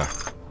quicker.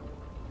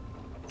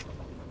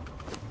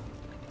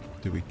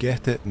 Do we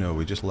get it? No,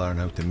 we just learn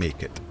how to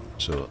make it.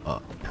 So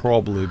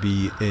probably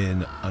be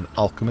in an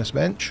alchemist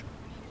bench.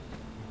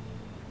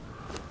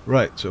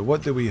 Right, so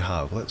what do we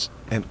have? Let's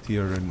empty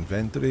our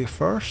inventory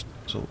first.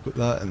 So we'll put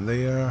that in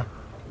there.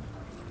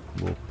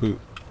 We'll put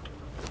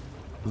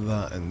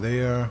that in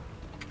there.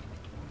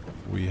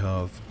 We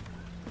have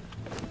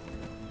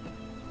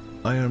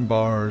iron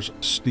bars,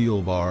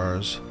 steel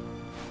bars,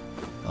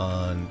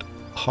 and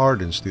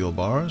hardened steel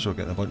bars. We're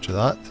getting a bunch of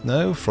that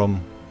now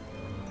from...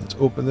 Let's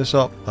open this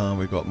up, and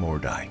we've got more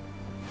dye.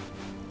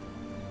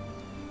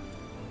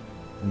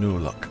 No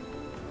luck.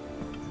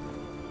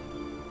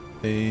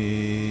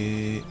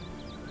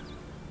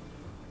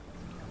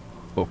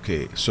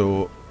 Okay,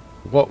 so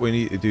what we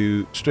need to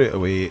do straight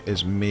away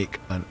is make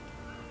an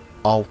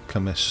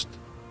alchemist...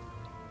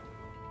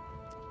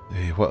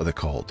 what are they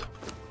called?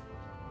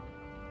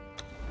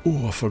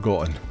 Oh, I've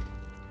forgotten.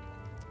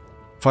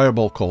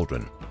 Fireball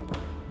cauldron.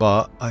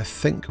 But I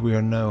think we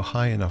are now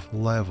high enough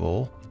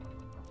level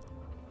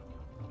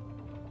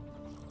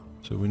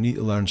So we need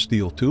to learn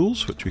steel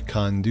tools, which we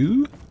can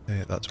do.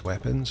 That's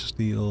weapons,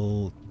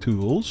 steel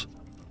tools.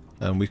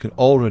 And we can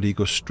already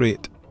go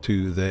straight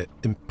to the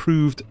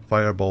improved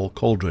fireball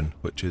cauldron,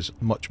 which is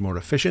much more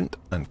efficient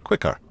and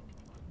quicker.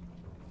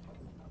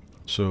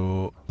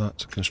 So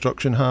that's a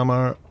construction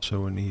hammer, so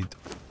we need...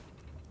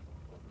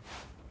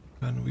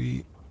 Can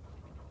we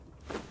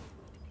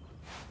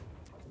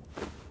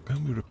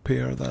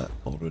repair that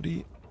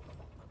already?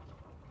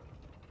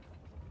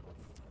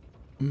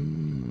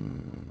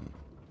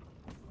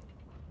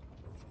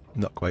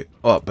 Not quite.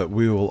 Oh, but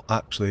we will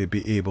actually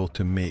be able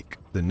to make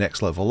the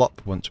next level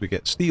up once we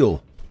get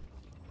steel.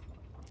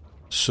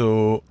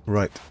 So,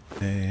 right.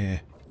 Oh,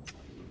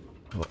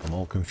 I'm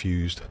all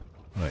confused.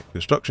 Right,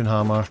 construction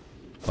hammer,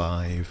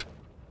 5,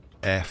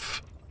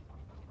 F,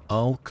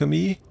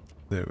 alchemy.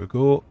 There we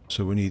go.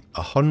 So we need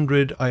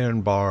 100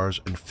 iron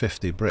bars and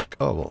 50 brick.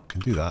 Oh, well,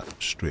 can do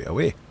that straight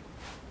away.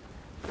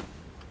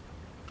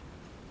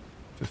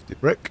 50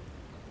 brick.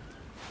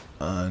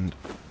 And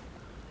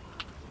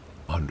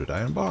 100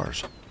 iron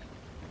bars.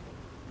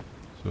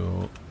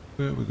 So,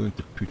 where are we going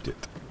to put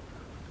it?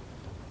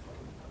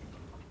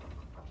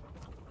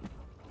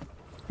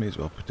 May as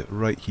well put it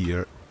right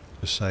here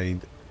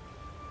beside...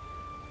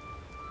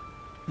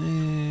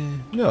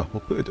 no, we'll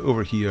put it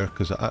over here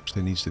because it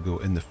actually needs to go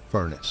in the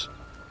furnace.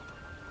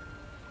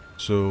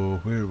 So,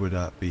 where would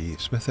that be?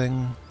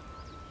 Smithing?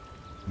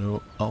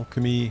 No.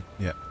 Alchemy?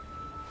 Yep.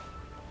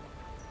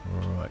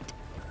 Right.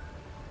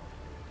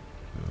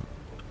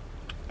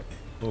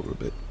 So, over a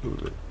bit, over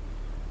a bit.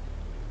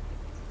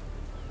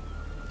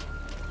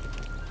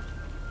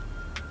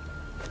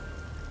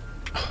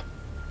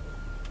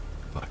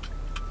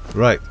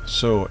 Right,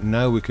 so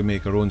now we can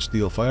make our own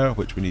steel fire,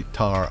 which we need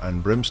tar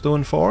and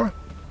brimstone for.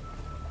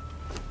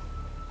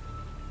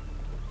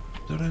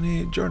 Is there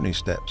any journey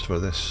steps for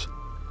this?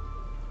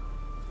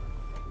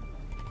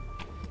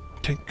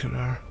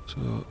 Tinkerer,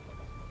 so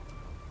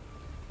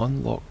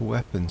unlock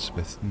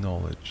weaponsmith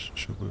knowledge.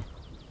 Should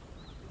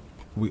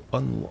we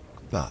unlock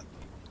that?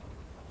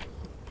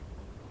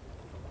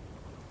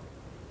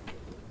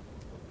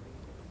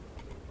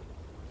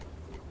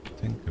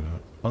 Tinkerer.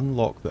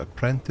 Unlock the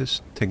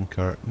apprentice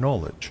tinker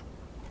knowledge.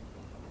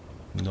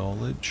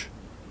 Knowledge.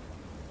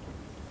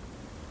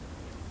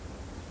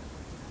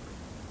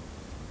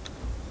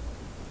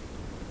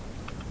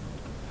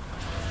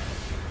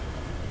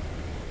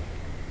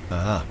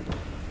 Aha.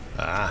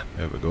 Ah,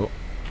 there we go.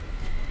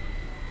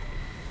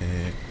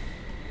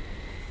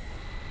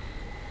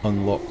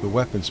 Unlock the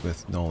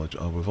weaponsmith knowledge.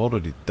 Oh, we've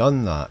already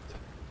done that.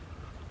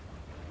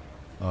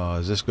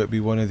 Is this going to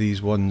be one of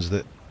these ones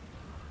that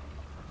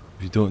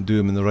if you don't do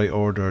them in the right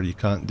order, you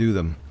can't do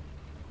them?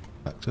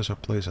 Access or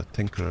place a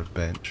tinkerer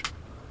bench,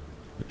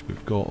 which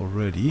we've got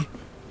already.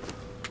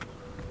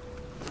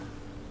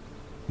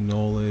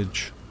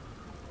 Knowledge.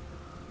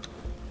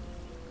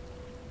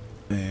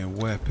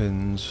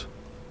 Weapons.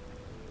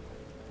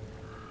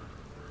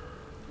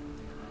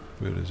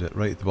 Where is it?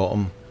 Right at the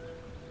bottom.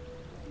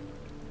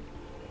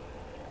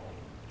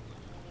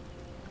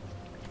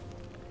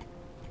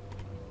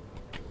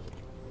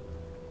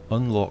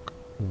 Unlock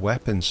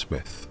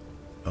weaponsmith.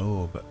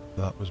 Oh, but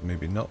that was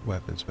maybe not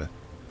weaponsmith.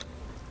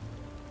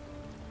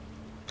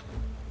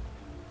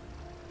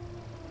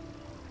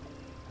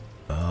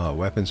 Ah,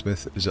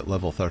 weaponsmith is at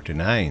level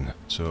 39,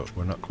 so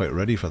we're not quite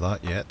ready for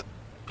that yet.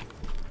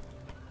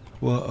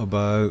 What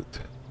about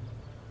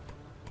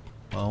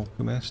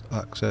alchemist?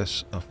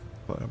 Access a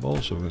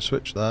fireball, so we're going to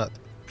switch that.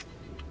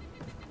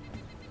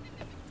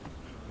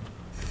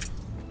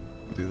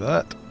 Do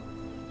that.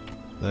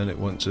 Then it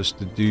wants us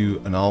to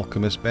do an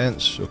alchemist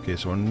bench. Okay,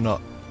 so we're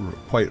not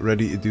quite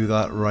ready to do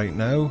that right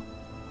now.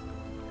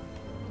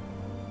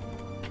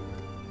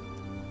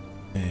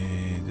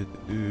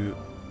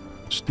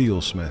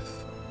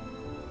 Steelsmith.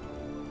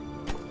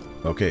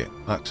 Okay,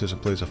 access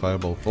and place a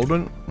fireball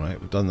cauldron.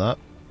 Right, we've done that.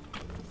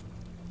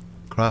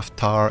 Craft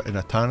tar in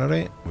a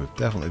tannery. We've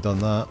definitely done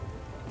that.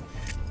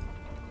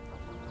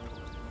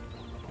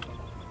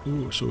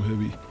 Oh, it's so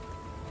heavy.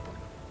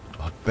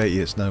 I bet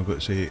you it's now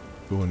got to say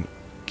go and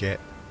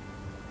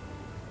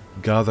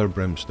gather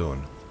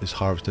brimstone. Is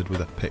harvested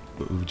with a pick,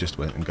 but we just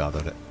went and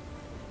gathered it.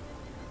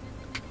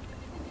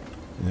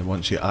 And then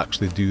once you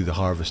actually do the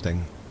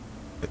harvesting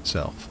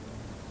itself.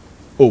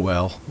 Oh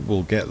well,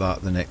 we'll get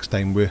that the next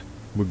time we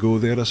go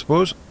there, I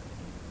suppose.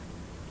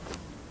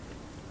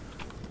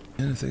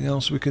 Anything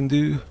else we can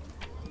do?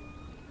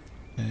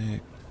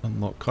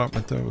 Unlock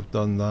carpenter, we've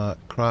done that.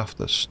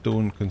 Craft a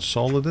stone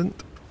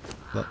consolidant.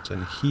 That's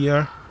in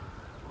here.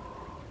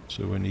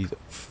 So we need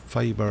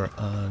fibre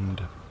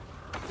and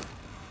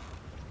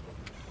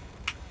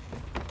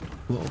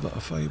a little bit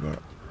of fibre.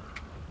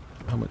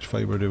 How much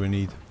fibre do we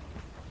need?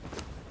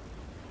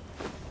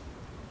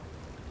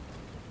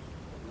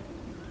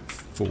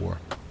 4.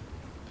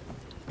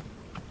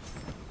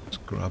 Let's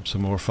grab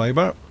some more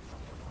fibre.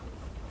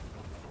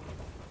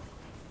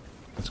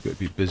 It's got to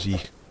be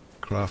busy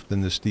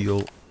crafting the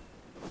steel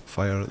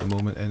fire at the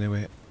moment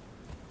anyway.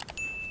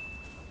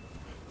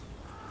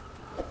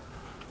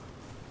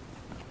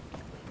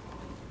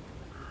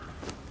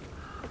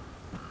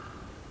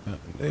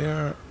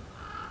 there.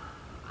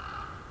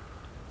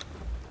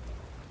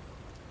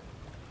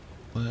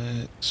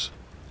 Let's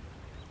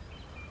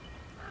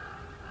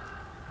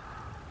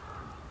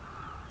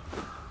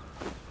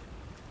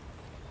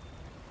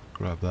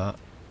grab that.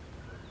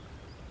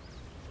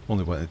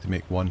 Only wanted to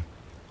make one.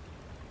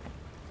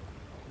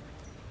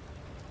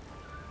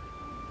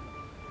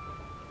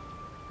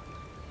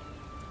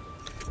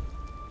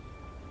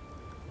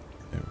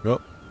 There we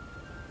go.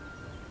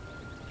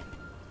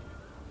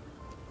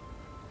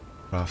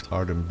 Craft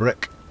hardened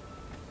brick.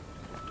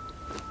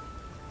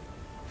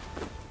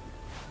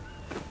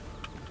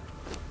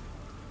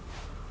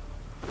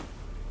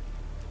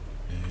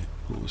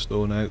 Pull the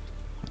stone out.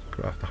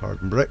 Craft a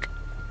hardened brick.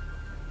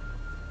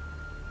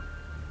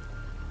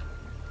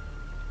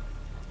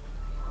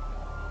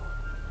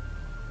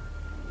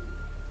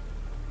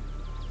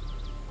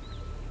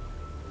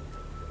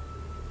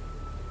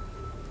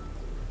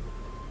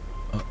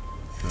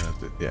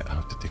 Yeah, I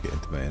have to take it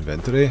into my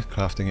inventory.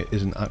 Crafting it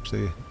isn't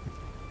actually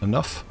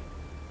enough.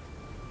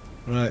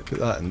 Right, put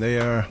that in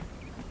there.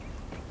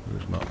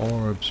 Where's my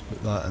orbs?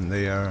 Put that in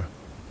there.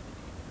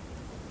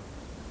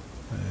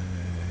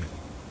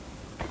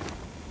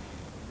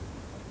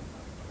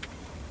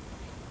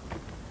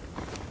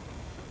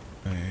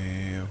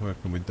 Where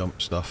can we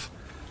dump stuff?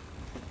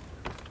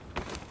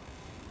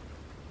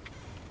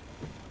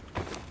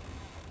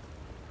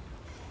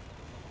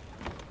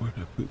 Where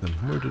did I put them?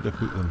 Where did I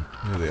put them?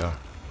 There they are.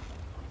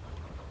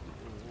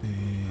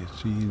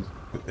 Seeds,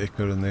 put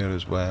ichor in there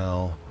as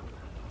well.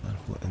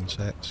 Handful of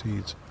insect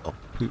seeds. I'll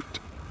put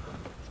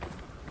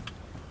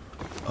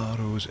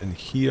arrows in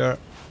here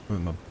with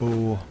my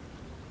bow.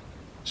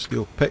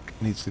 Steel pick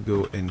needs to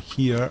go in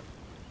here,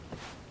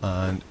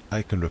 and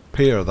I can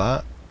repair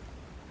that.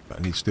 But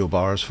I need steel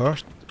bars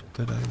first.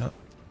 Did I not?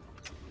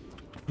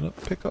 Did I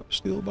not pick up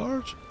steel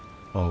bars?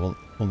 Oh, well,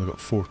 only got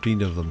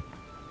 14 of them.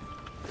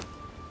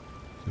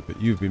 So,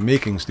 but you've been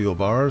making steel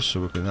bars,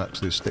 so we can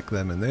actually stick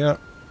them in there.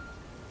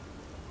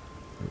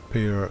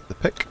 Repair the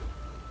pick.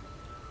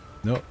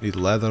 No, need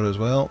leather as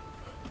well.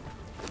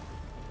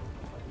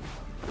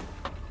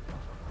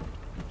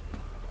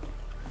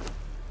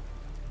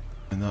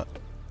 And that,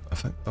 I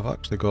think I've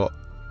actually got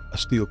a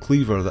steel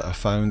cleaver that I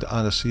found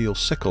and a steel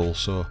sickle,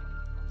 so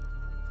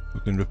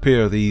we can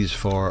repair these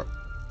for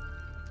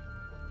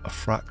a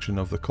fraction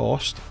of the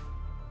cost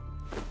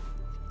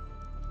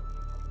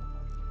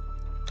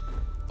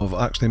of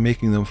actually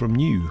making them from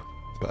new.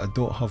 But I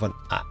don't have an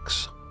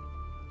axe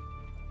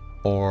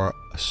or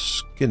a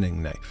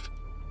skinning knife.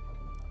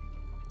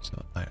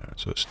 So iron.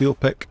 So steel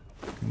pick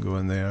can go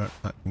in there.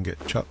 That can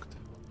get chucked.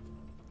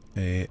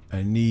 I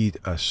need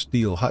a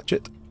steel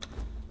hatchet,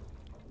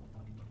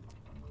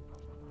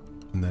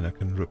 and then I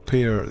can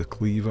repair the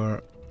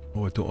cleaver.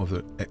 Oh, I don't have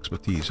the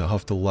expertise. I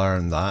have to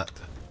learn that.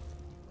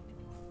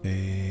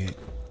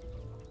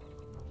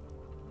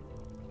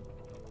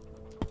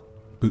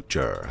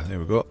 Butcher. There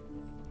we go.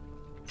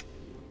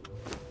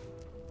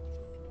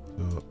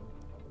 So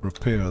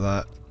repair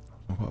that.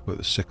 What about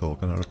the sickle?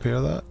 Can I repair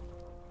that?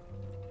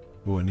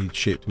 Oh, I need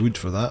shaped wood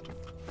for that.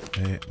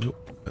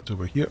 Nope, that's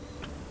over here.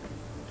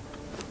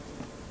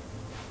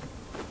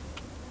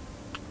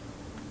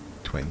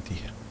 20.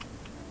 So,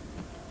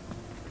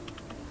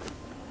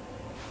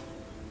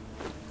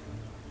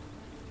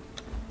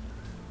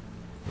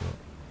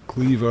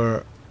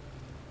 cleaver,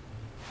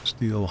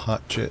 steel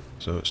hatchet.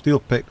 So steel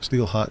pick,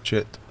 steel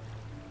hatchet.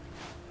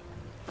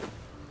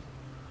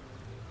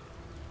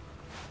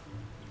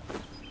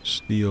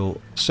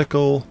 Steel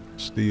sickle,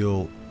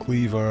 steel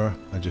cleaver.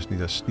 I just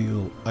need a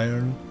steel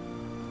iron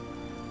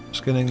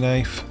skinning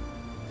knife.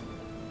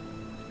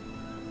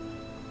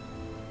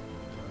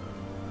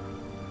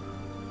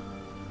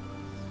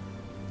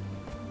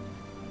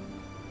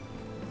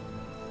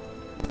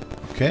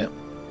 Okay.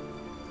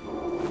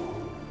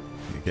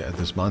 Get a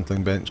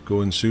dismantling bench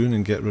going soon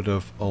and get rid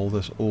of all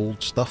this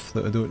old stuff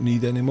that I don't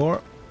need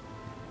anymore.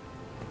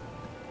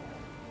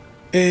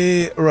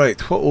 Right,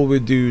 what will we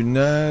do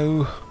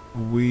now?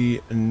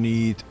 We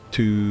need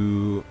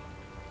to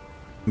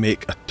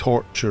make a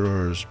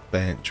torturer's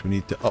bench. We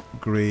need to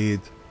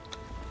upgrade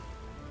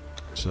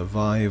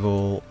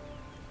survival.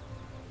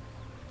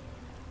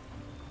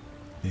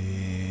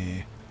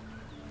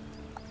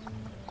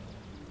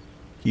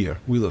 Here,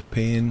 Wheel of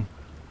Pain.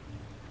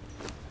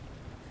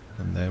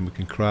 And then we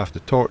can craft a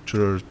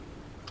torturer's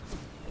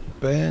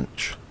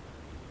bench.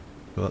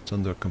 So that's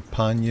under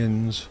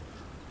companions.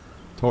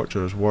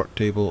 Torturer's work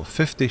table,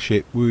 50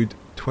 shaped wood,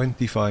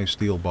 25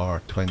 steel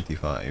bar,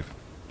 25.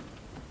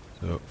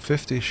 So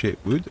 50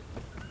 shaped wood.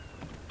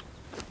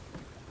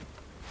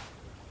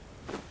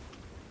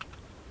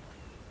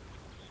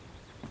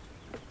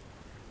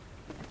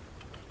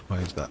 Why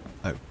is that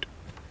out?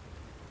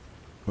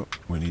 Oh,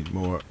 we need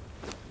more.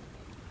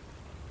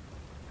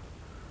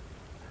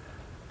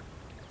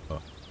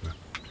 Oh, we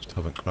just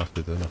haven't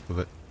crafted enough of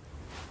it.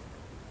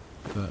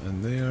 Put that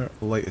in there,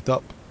 light it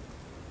up.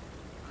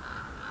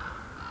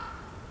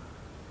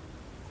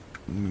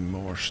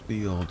 More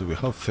steel. Do we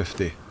have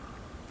 50?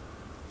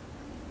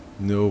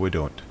 No, we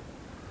don't.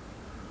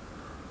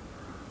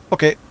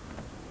 Okay,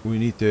 we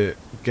need to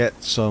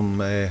get some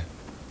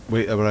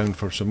wait around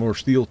for some more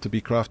steel to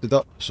be crafted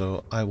up,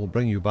 so I will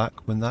bring you back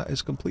when that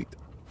is complete.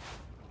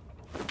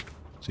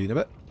 See you in a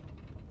bit.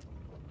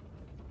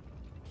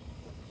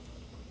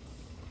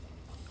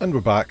 And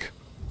we're back.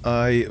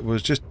 I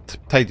was just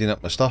tidying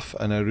up my stuff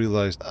and I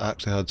realised I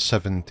actually had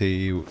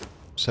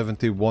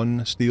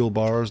 71 steel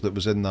bars that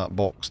was in that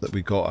box that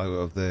we got out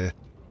of the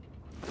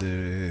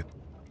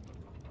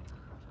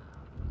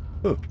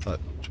oh,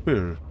 that's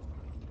where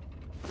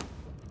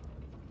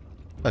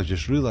I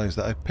just realised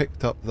that I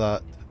picked up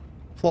that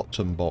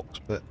flotsam box,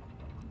 but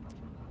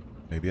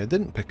maybe I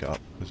didn't pick it up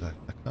because I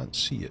can't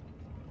see it.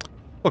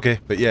 Okay,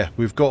 but yeah,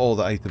 we've got all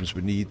the items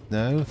we need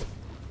now.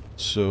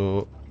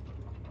 So,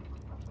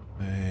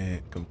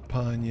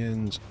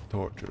 companions,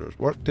 torturer's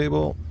work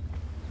table.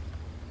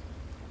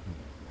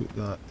 Put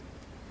that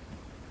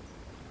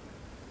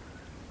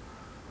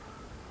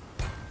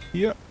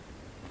here.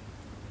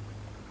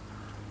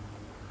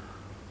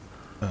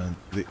 And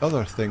the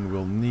other thing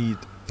we'll need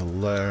to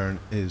learn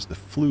is the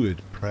fluid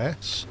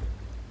press,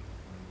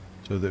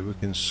 so that we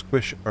can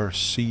squish our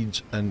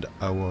seeds and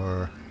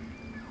our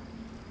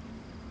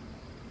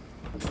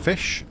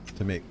fish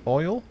to make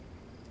oil.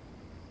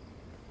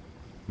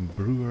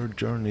 Brewer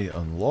journey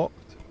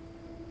unlocked.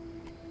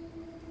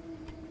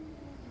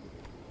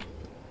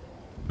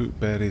 Put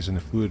berries in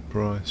the fluid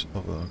press.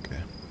 Oh,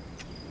 okay.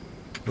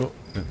 Oh,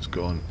 it's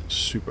gone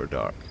super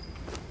dark.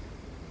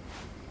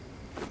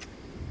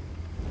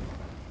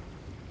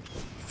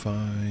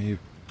 5.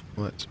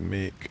 Let's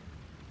make...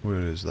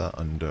 Where is that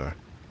under?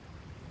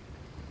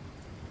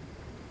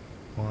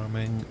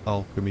 Farming,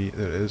 alchemy,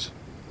 there it is.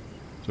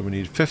 So we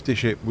need 50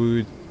 shaped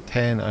wood,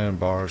 10 iron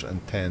bars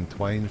and 10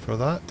 twine for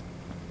that.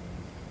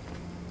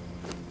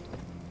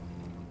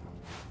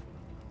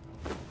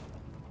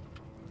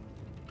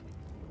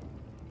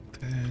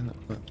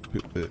 Let's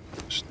put the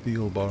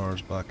steel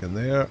bars back in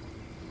there.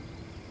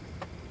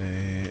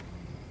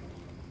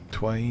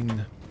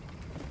 Twine.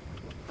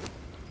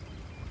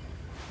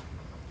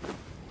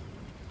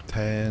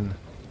 10.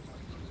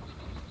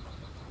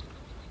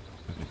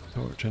 Don't need the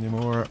torch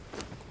anymore.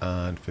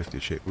 And 50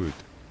 shaped wood.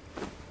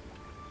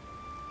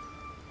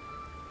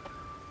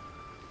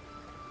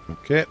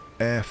 Okay,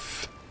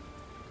 F.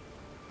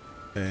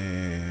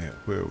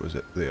 Where was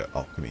it? There,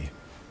 alchemy.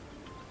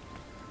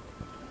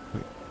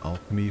 Wait,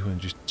 alchemy when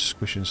just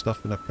squishing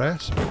stuff in a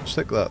press.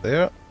 Stick that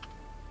there.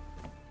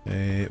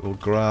 We'll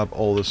grab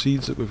all the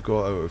seeds that we've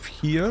got out of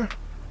here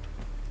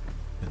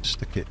and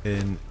stick it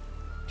in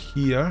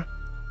here.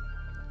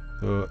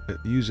 So it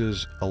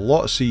uses a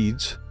lot of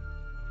seeds.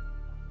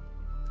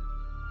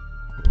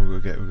 We're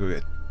going to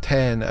get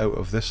 10 out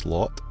of this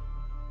lot.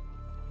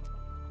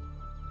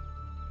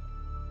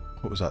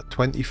 What was that?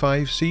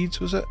 25 seeds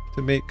was it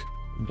to make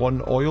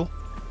 1 oil?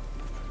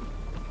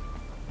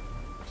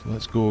 So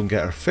let's go and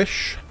get our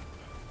fish.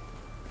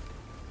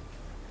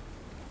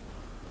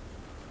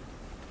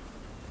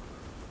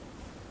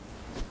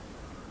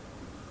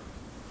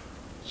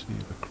 See,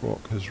 the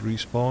croc has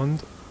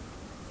respawned.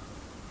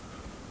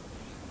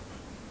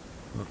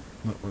 Oh,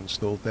 that one's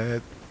still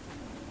dead.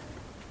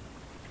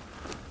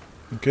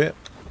 Okay,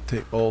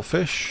 take all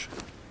fish.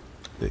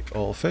 Take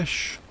all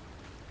fish.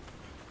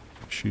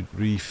 Should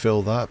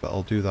refill that, but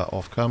I'll do that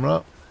off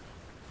camera.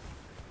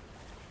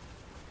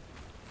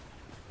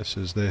 This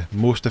is the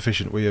most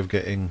efficient way of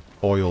getting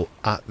oil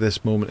at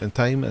this moment in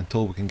time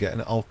until we can get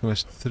an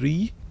Alchemist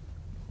 3.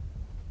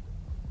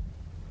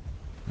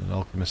 An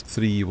Alchemist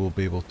 3 will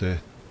be able to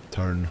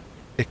turn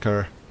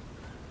ichor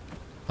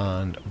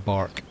and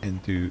bark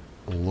into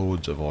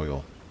loads of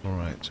oil.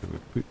 Alright, so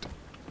we put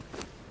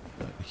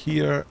that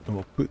here and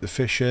we'll put the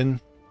fish in.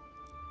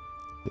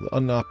 The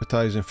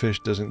unappetizing fish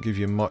doesn't give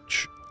you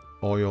much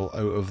oil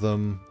out of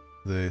them.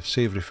 The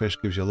savoury fish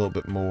gives you a little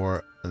bit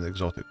more, and the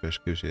exotic fish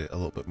gives you a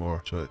little bit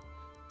more. So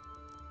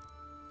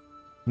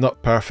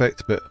not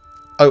perfect, but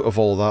out of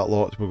all that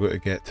lot we're going to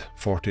get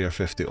 40 or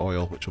 50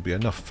 oil, which will be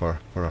enough for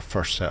our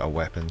first set of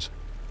weapons.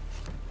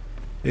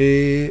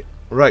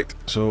 Right,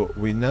 so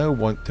we now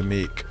want to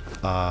make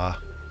a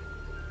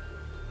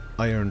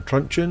iron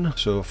truncheon.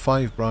 So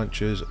 5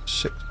 branches,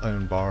 6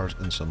 iron bars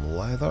and some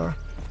leather.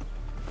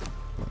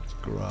 Let's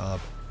grab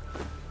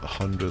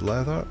 100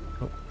 leather.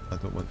 Oh, I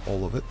don't want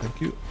all of it,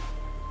 thank you.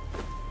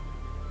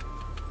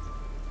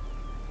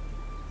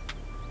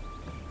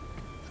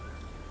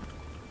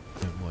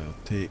 And we'll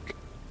take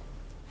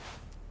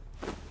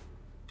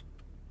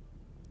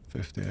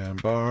 50 iron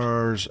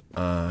bars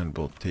and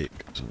we'll take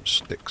some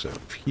sticks out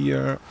of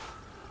here.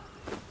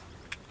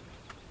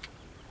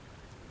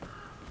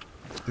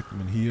 Stick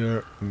them in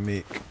here,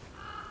 make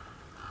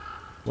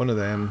one of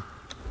them.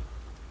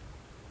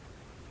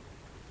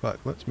 In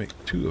fact, let's make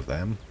 2 of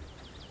them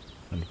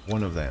and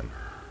 1 of them.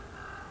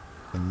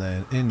 And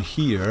then in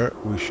here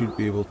we should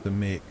be able to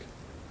make,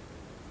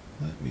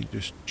 let me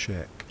just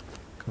check,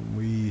 can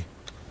we,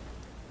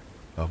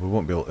 oh, we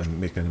won't be able to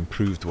make an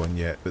improved one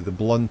yet, but the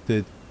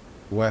blunted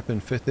weapon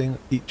fitting,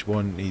 each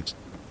one needs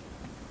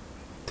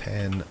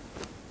 10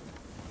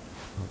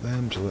 of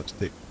them, so let's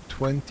take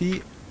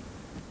 20.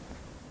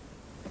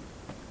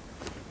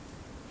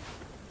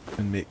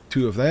 And make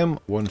 2 of them,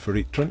 1 for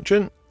each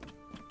truncheon.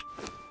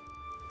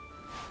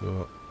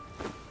 So,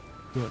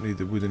 don't need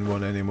the wooden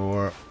one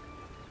anymore.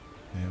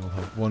 Yeah, we'll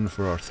have 1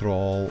 for our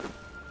thrall,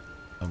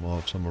 and we'll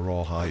have some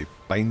rawhide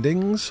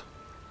bindings.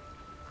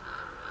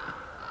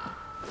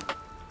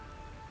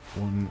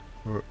 1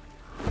 for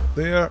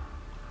there.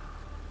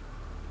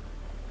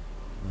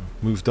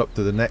 Moved up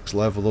to the next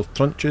level of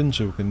truncheon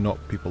so we can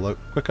knock people out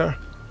quicker.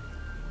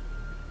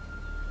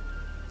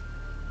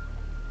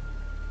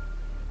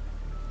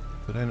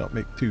 Did I not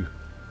make 2?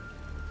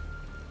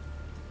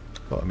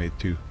 Thought I made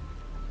 2.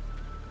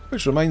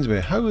 Which reminds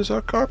me, how is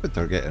our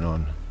carpenter getting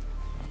on?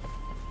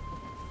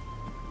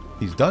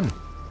 He's done.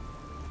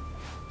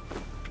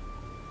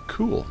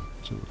 Cool.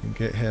 So we can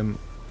get him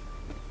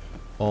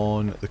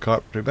on the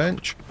carpentry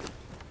bench.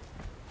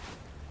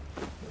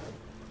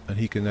 And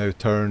he can now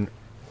turn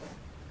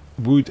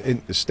wood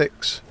into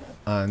sticks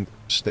and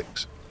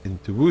sticks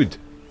into wood.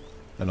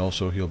 And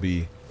also he'll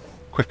be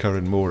quicker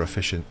and more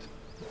efficient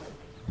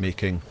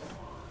making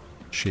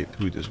shaped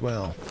wood as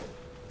well.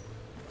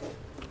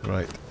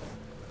 Right.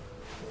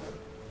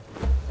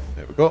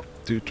 There we go.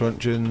 2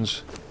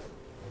 truncheons.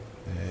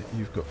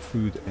 You've got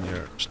food in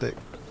your stick.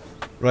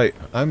 Right,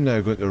 I'm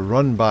now going to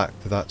run back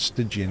to that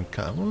Stygian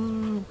camp.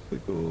 Oh, we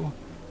go.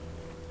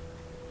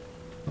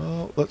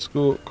 Well, let's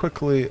go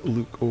quickly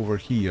look over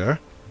here.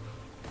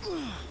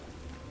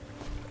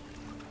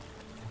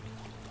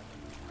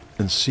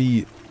 And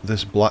see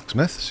this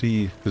blacksmith.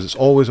 See, because it's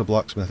always a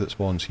blacksmith that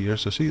spawns here.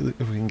 So see if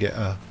we can get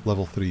a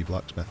level 3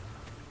 blacksmith.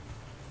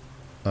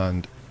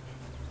 And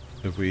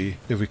if we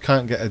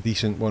can't get a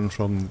decent one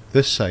from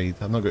this side,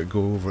 I'm not going to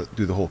go over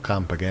do the whole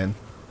camp again.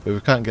 But if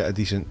we can't get a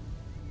decent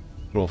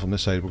roll from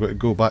this side, we're going to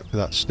go back to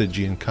that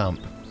Stygian camp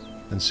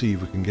and see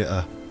if we can get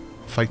a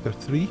fighter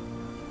 3.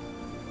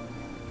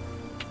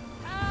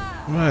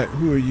 Right,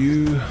 who are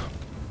you?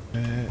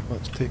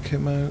 Let's take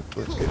him out.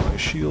 Let's get my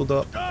shield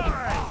up.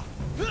 Our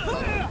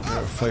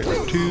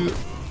fighter 2.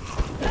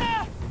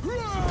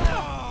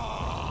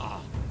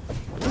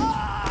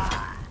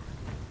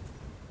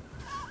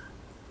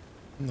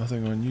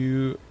 Nothing on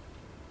you.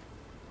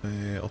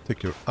 I'll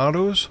take your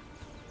arrows.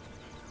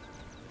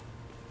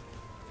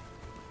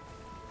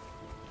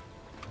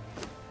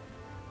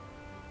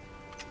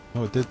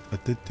 Oh, I did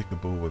take a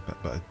bow with it,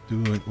 but I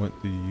don't want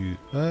to use...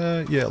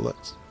 yeah,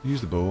 let's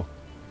use the bow.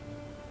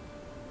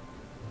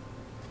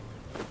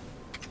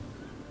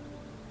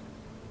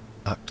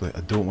 Actually,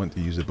 I don't want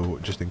to use the bow,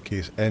 just in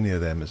case any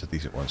of them is a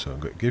decent one, so I'm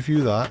going to give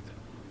you that.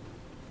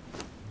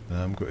 And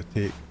I'm going to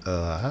take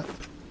that.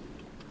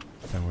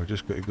 And we're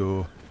just going to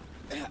go...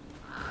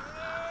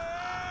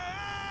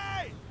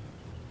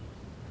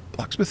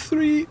 Blacksmith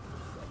 3!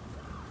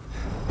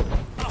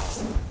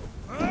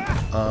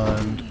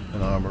 And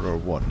an armourer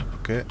 1.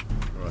 Okay,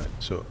 right,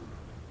 so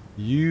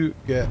you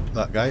get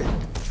that guy.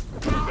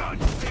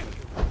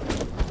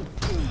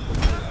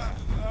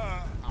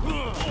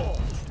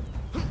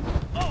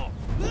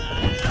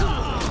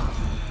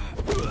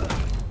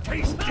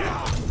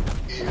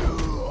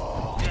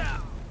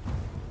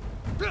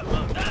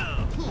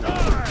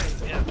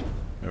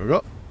 There we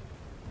go.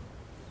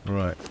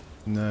 Right,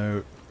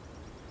 now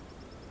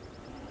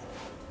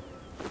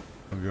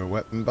have your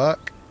weapon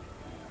back.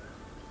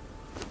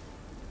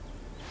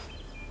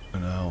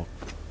 And I'll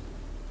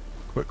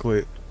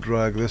quickly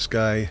drag this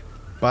guy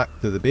back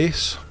to the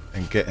base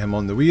and get him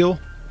on the wheel,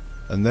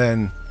 and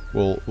then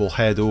we'll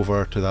head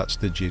over to that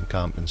Stygian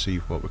camp and see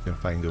what we can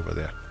find over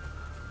there.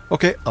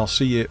 Okay, I'll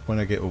see you when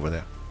I get over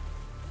there.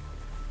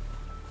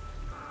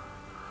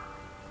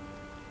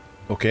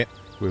 Okay,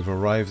 we've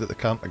arrived at the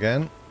camp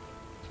again,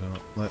 so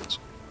let's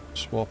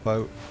swap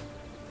out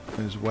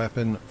his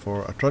weapon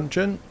for a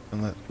truncheon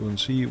and let's go and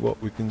see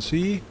what we can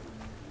see.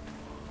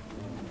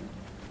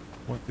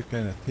 Want to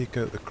kind of take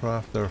out the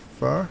crafter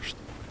first.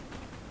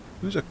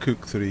 Who's a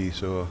cook 3,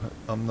 so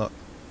I'm not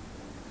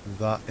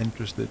that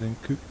interested in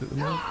cooked at the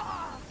moment.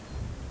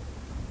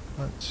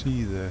 Can't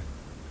see the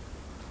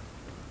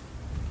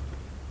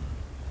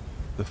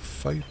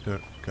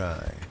fighter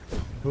guy.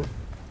 Oh.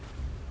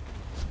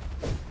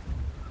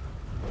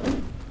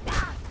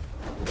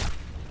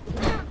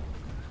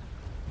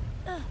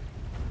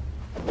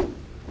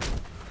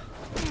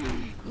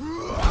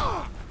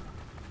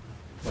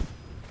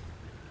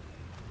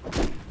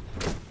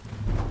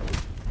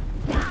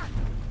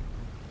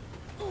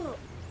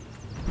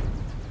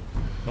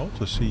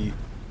 Also see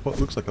what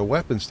looks like a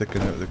weapon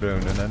sticking out of the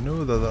ground, and I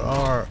know that there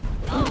are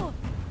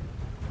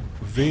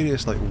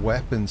various like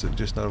weapons that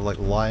just are like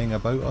lying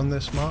about on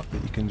this map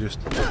that you can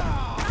just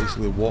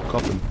basically walk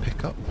up and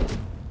pick up.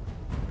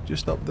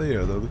 Just up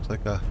there looks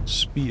like a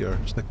spear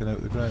sticking out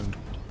of the ground.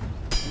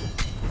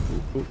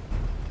 Oh, oh.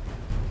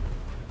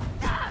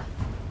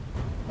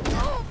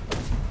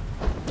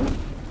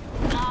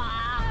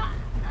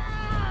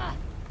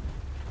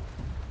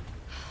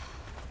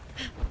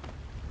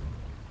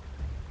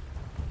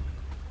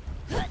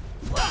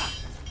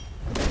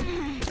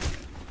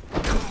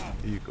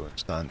 You go and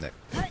stand there.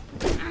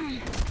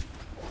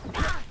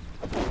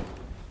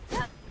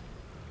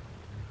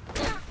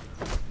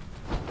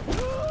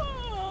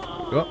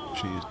 go.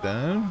 She's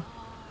down.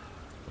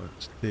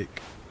 Let's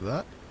take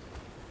that.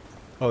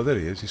 Oh, there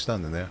he is. He's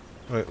standing there.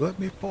 Right, let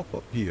me pop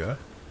up here.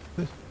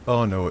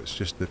 Oh no, it's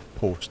just the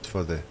post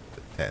for the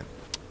tent.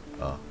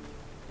 Ah.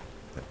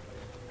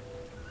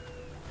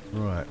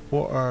 Right,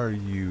 what are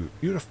you?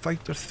 You're a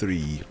fighter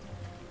 3.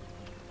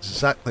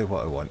 Exactly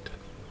what I want.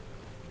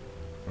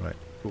 Right,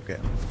 go get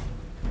him.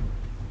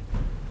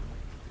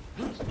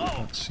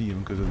 Can't see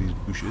him because of these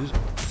bushes.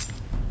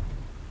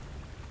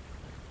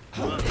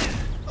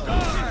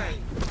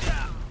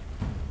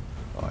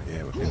 Oh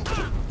yeah, we can.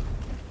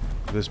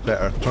 This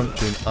better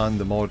truncheon and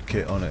the mod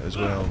kit on it as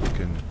well. We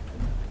can.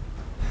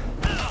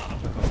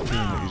 I've seen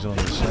that he's on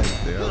the side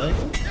there, right?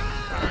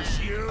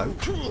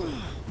 Ouch.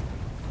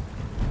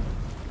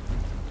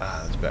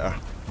 Ah, that's better.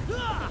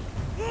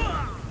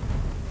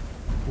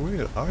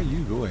 Where are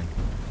you going?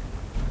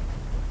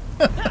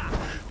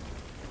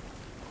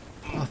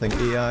 I think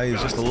AI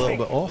is just a little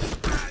bit off.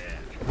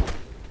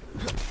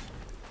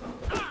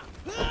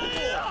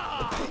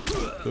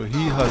 So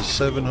he has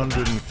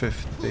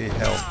 750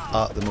 health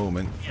at the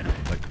moment,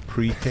 like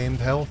pre-tamed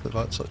health, if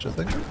that's such a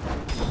thing.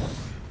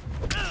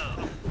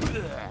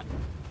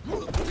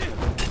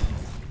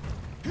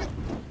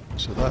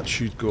 So that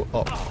should go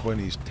up when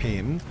he's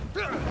tamed.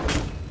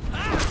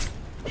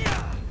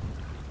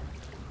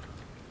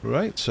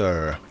 Right,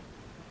 sir.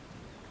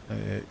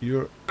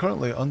 You're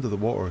currently under the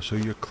water, so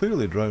you're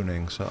clearly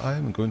drowning, so I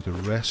am going to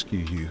rescue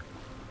you.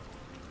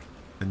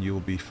 And you'll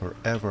be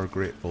forever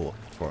grateful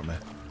for me.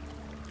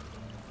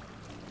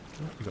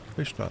 Oh, you got a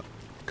fish trap.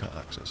 Can't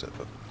access it,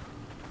 but...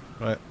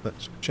 Right,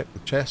 let's check the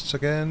chests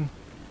again.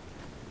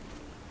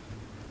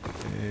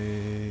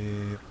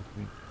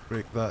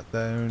 Break that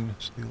down.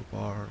 Steel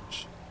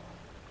bars.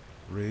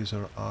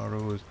 Razor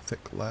arrows.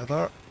 Thick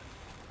leather.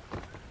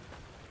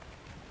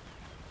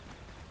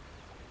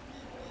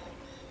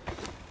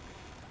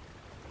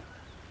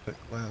 Thick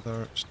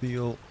leather.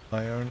 Steel.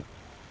 Iron.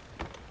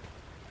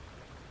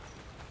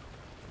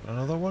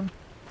 Another one?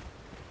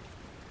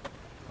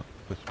 Oh,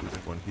 this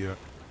one here.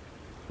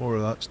 More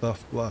of that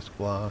stuff. Glass,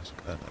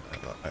 and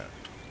another iron.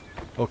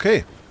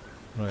 Okay.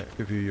 Right,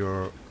 give you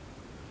your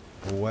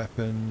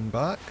weapon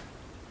back.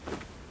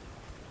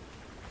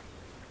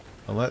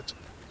 And let's...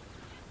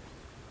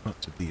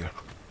 That's a deer.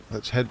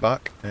 Let's head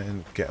back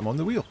and get him on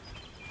the wheel.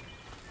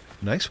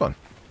 Nice one.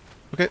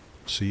 Okay,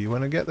 see you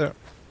when I get there.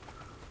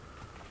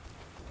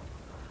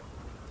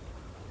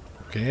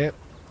 Okay,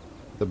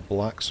 the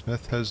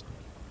blacksmith has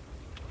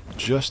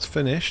just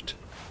finished.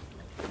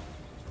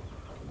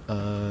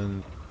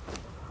 And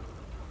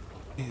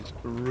he's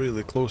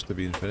really close to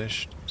being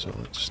finished. So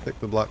let's stick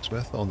the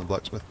blacksmith on the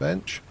blacksmith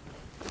bench.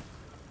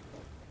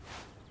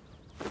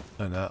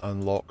 And that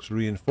unlocks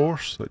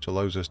reinforce, which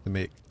allows us to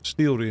make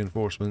steel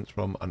reinforcements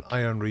from an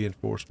iron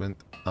reinforcement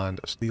and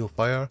a steel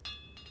fire.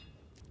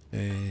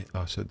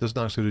 So it doesn't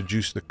actually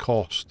reduce the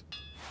cost.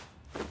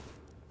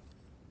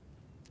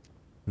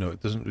 No,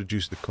 it doesn't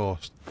reduce the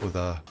cost with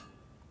a...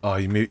 Oh,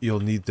 you'll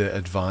need the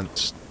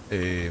advanced,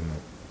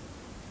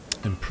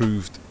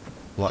 improved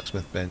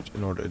blacksmith bench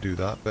in order to do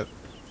that. But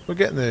we're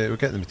getting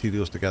the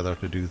materials together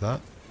to do that.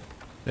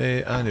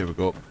 And here we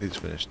go. He's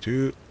finished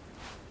too.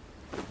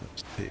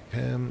 Let's take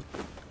him.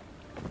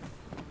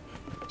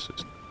 Let's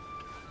just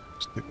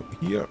stick him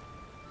here.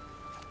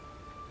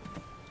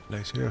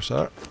 Nice here,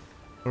 sir.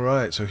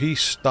 Alright, so he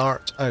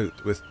starts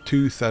out with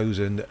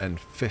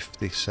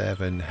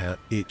 2057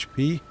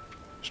 HP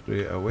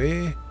straight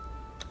away.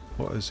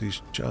 What is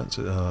his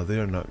chances? Oh,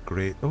 they're not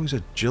great. Oh, his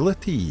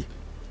agility.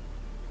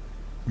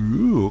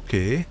 Ooh,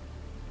 okay.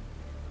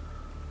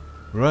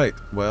 Right,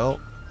 well,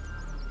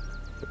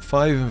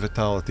 5 in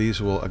vitality,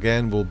 so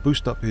we'll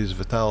boost up his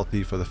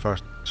vitality for the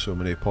first so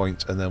many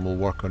points, and then we'll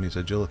work on his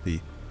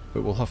agility.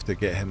 But we'll have to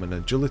get him an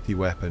agility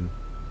weapon,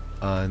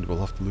 and we'll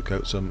have to look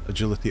out some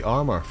agility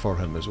armor for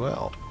him as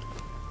well.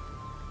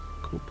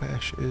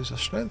 Kopesh is a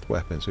strength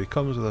weapon, so he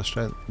comes with a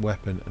strength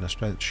weapon and a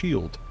strength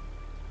shield.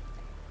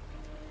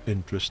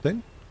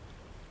 Interesting.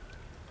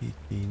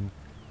 18,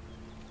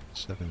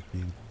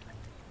 17.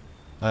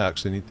 I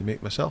actually need to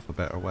make myself a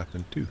better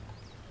weapon too.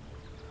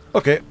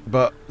 Okay,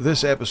 but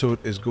this episode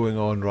is going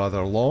on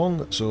rather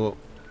long, so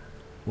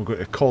we're going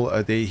to call it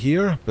a day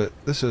here, but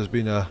this has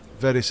been a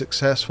very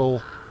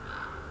successful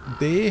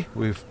day.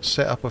 We've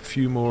set up a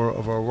few more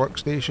of our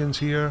workstations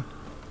here.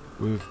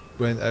 We've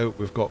went out,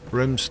 we've got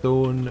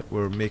Brimstone,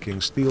 we're making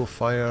steel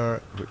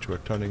fire, which we're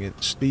turning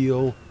into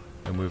steel,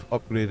 and we've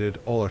upgraded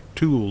all our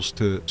tools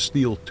to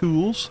steel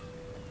tools.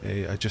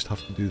 I just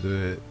have to do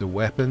the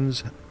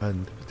weapons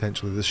and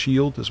potentially the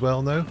shield as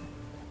well now.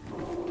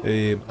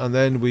 And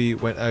then we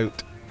went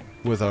out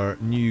with our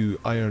new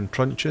iron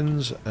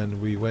truncheons,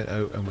 and we went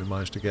out and we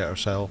managed to get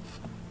ourselves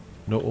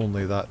not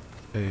only that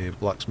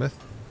blacksmith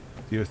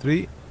tier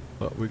 3,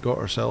 but we got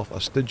ourselves a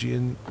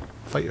Stygian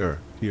fighter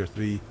tier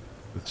 3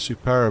 with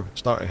superb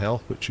starting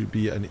health, which should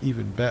be an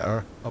even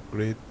better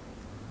upgrade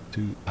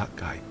to that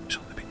guy who's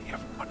only been here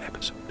for 1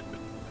 episode.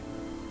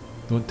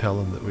 Don't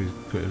tell him that we're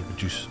going to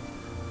reduce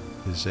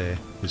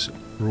his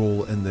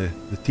role in the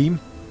team.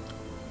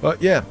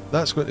 But yeah,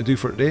 that's going to do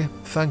for today.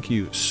 Thank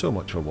you so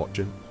much for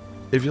watching.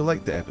 If you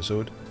liked the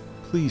episode,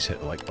 please hit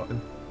the like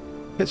button,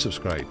 hit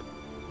subscribe,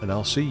 and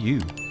I'll see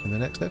you in the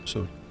next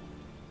episode.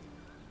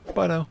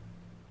 Bye now.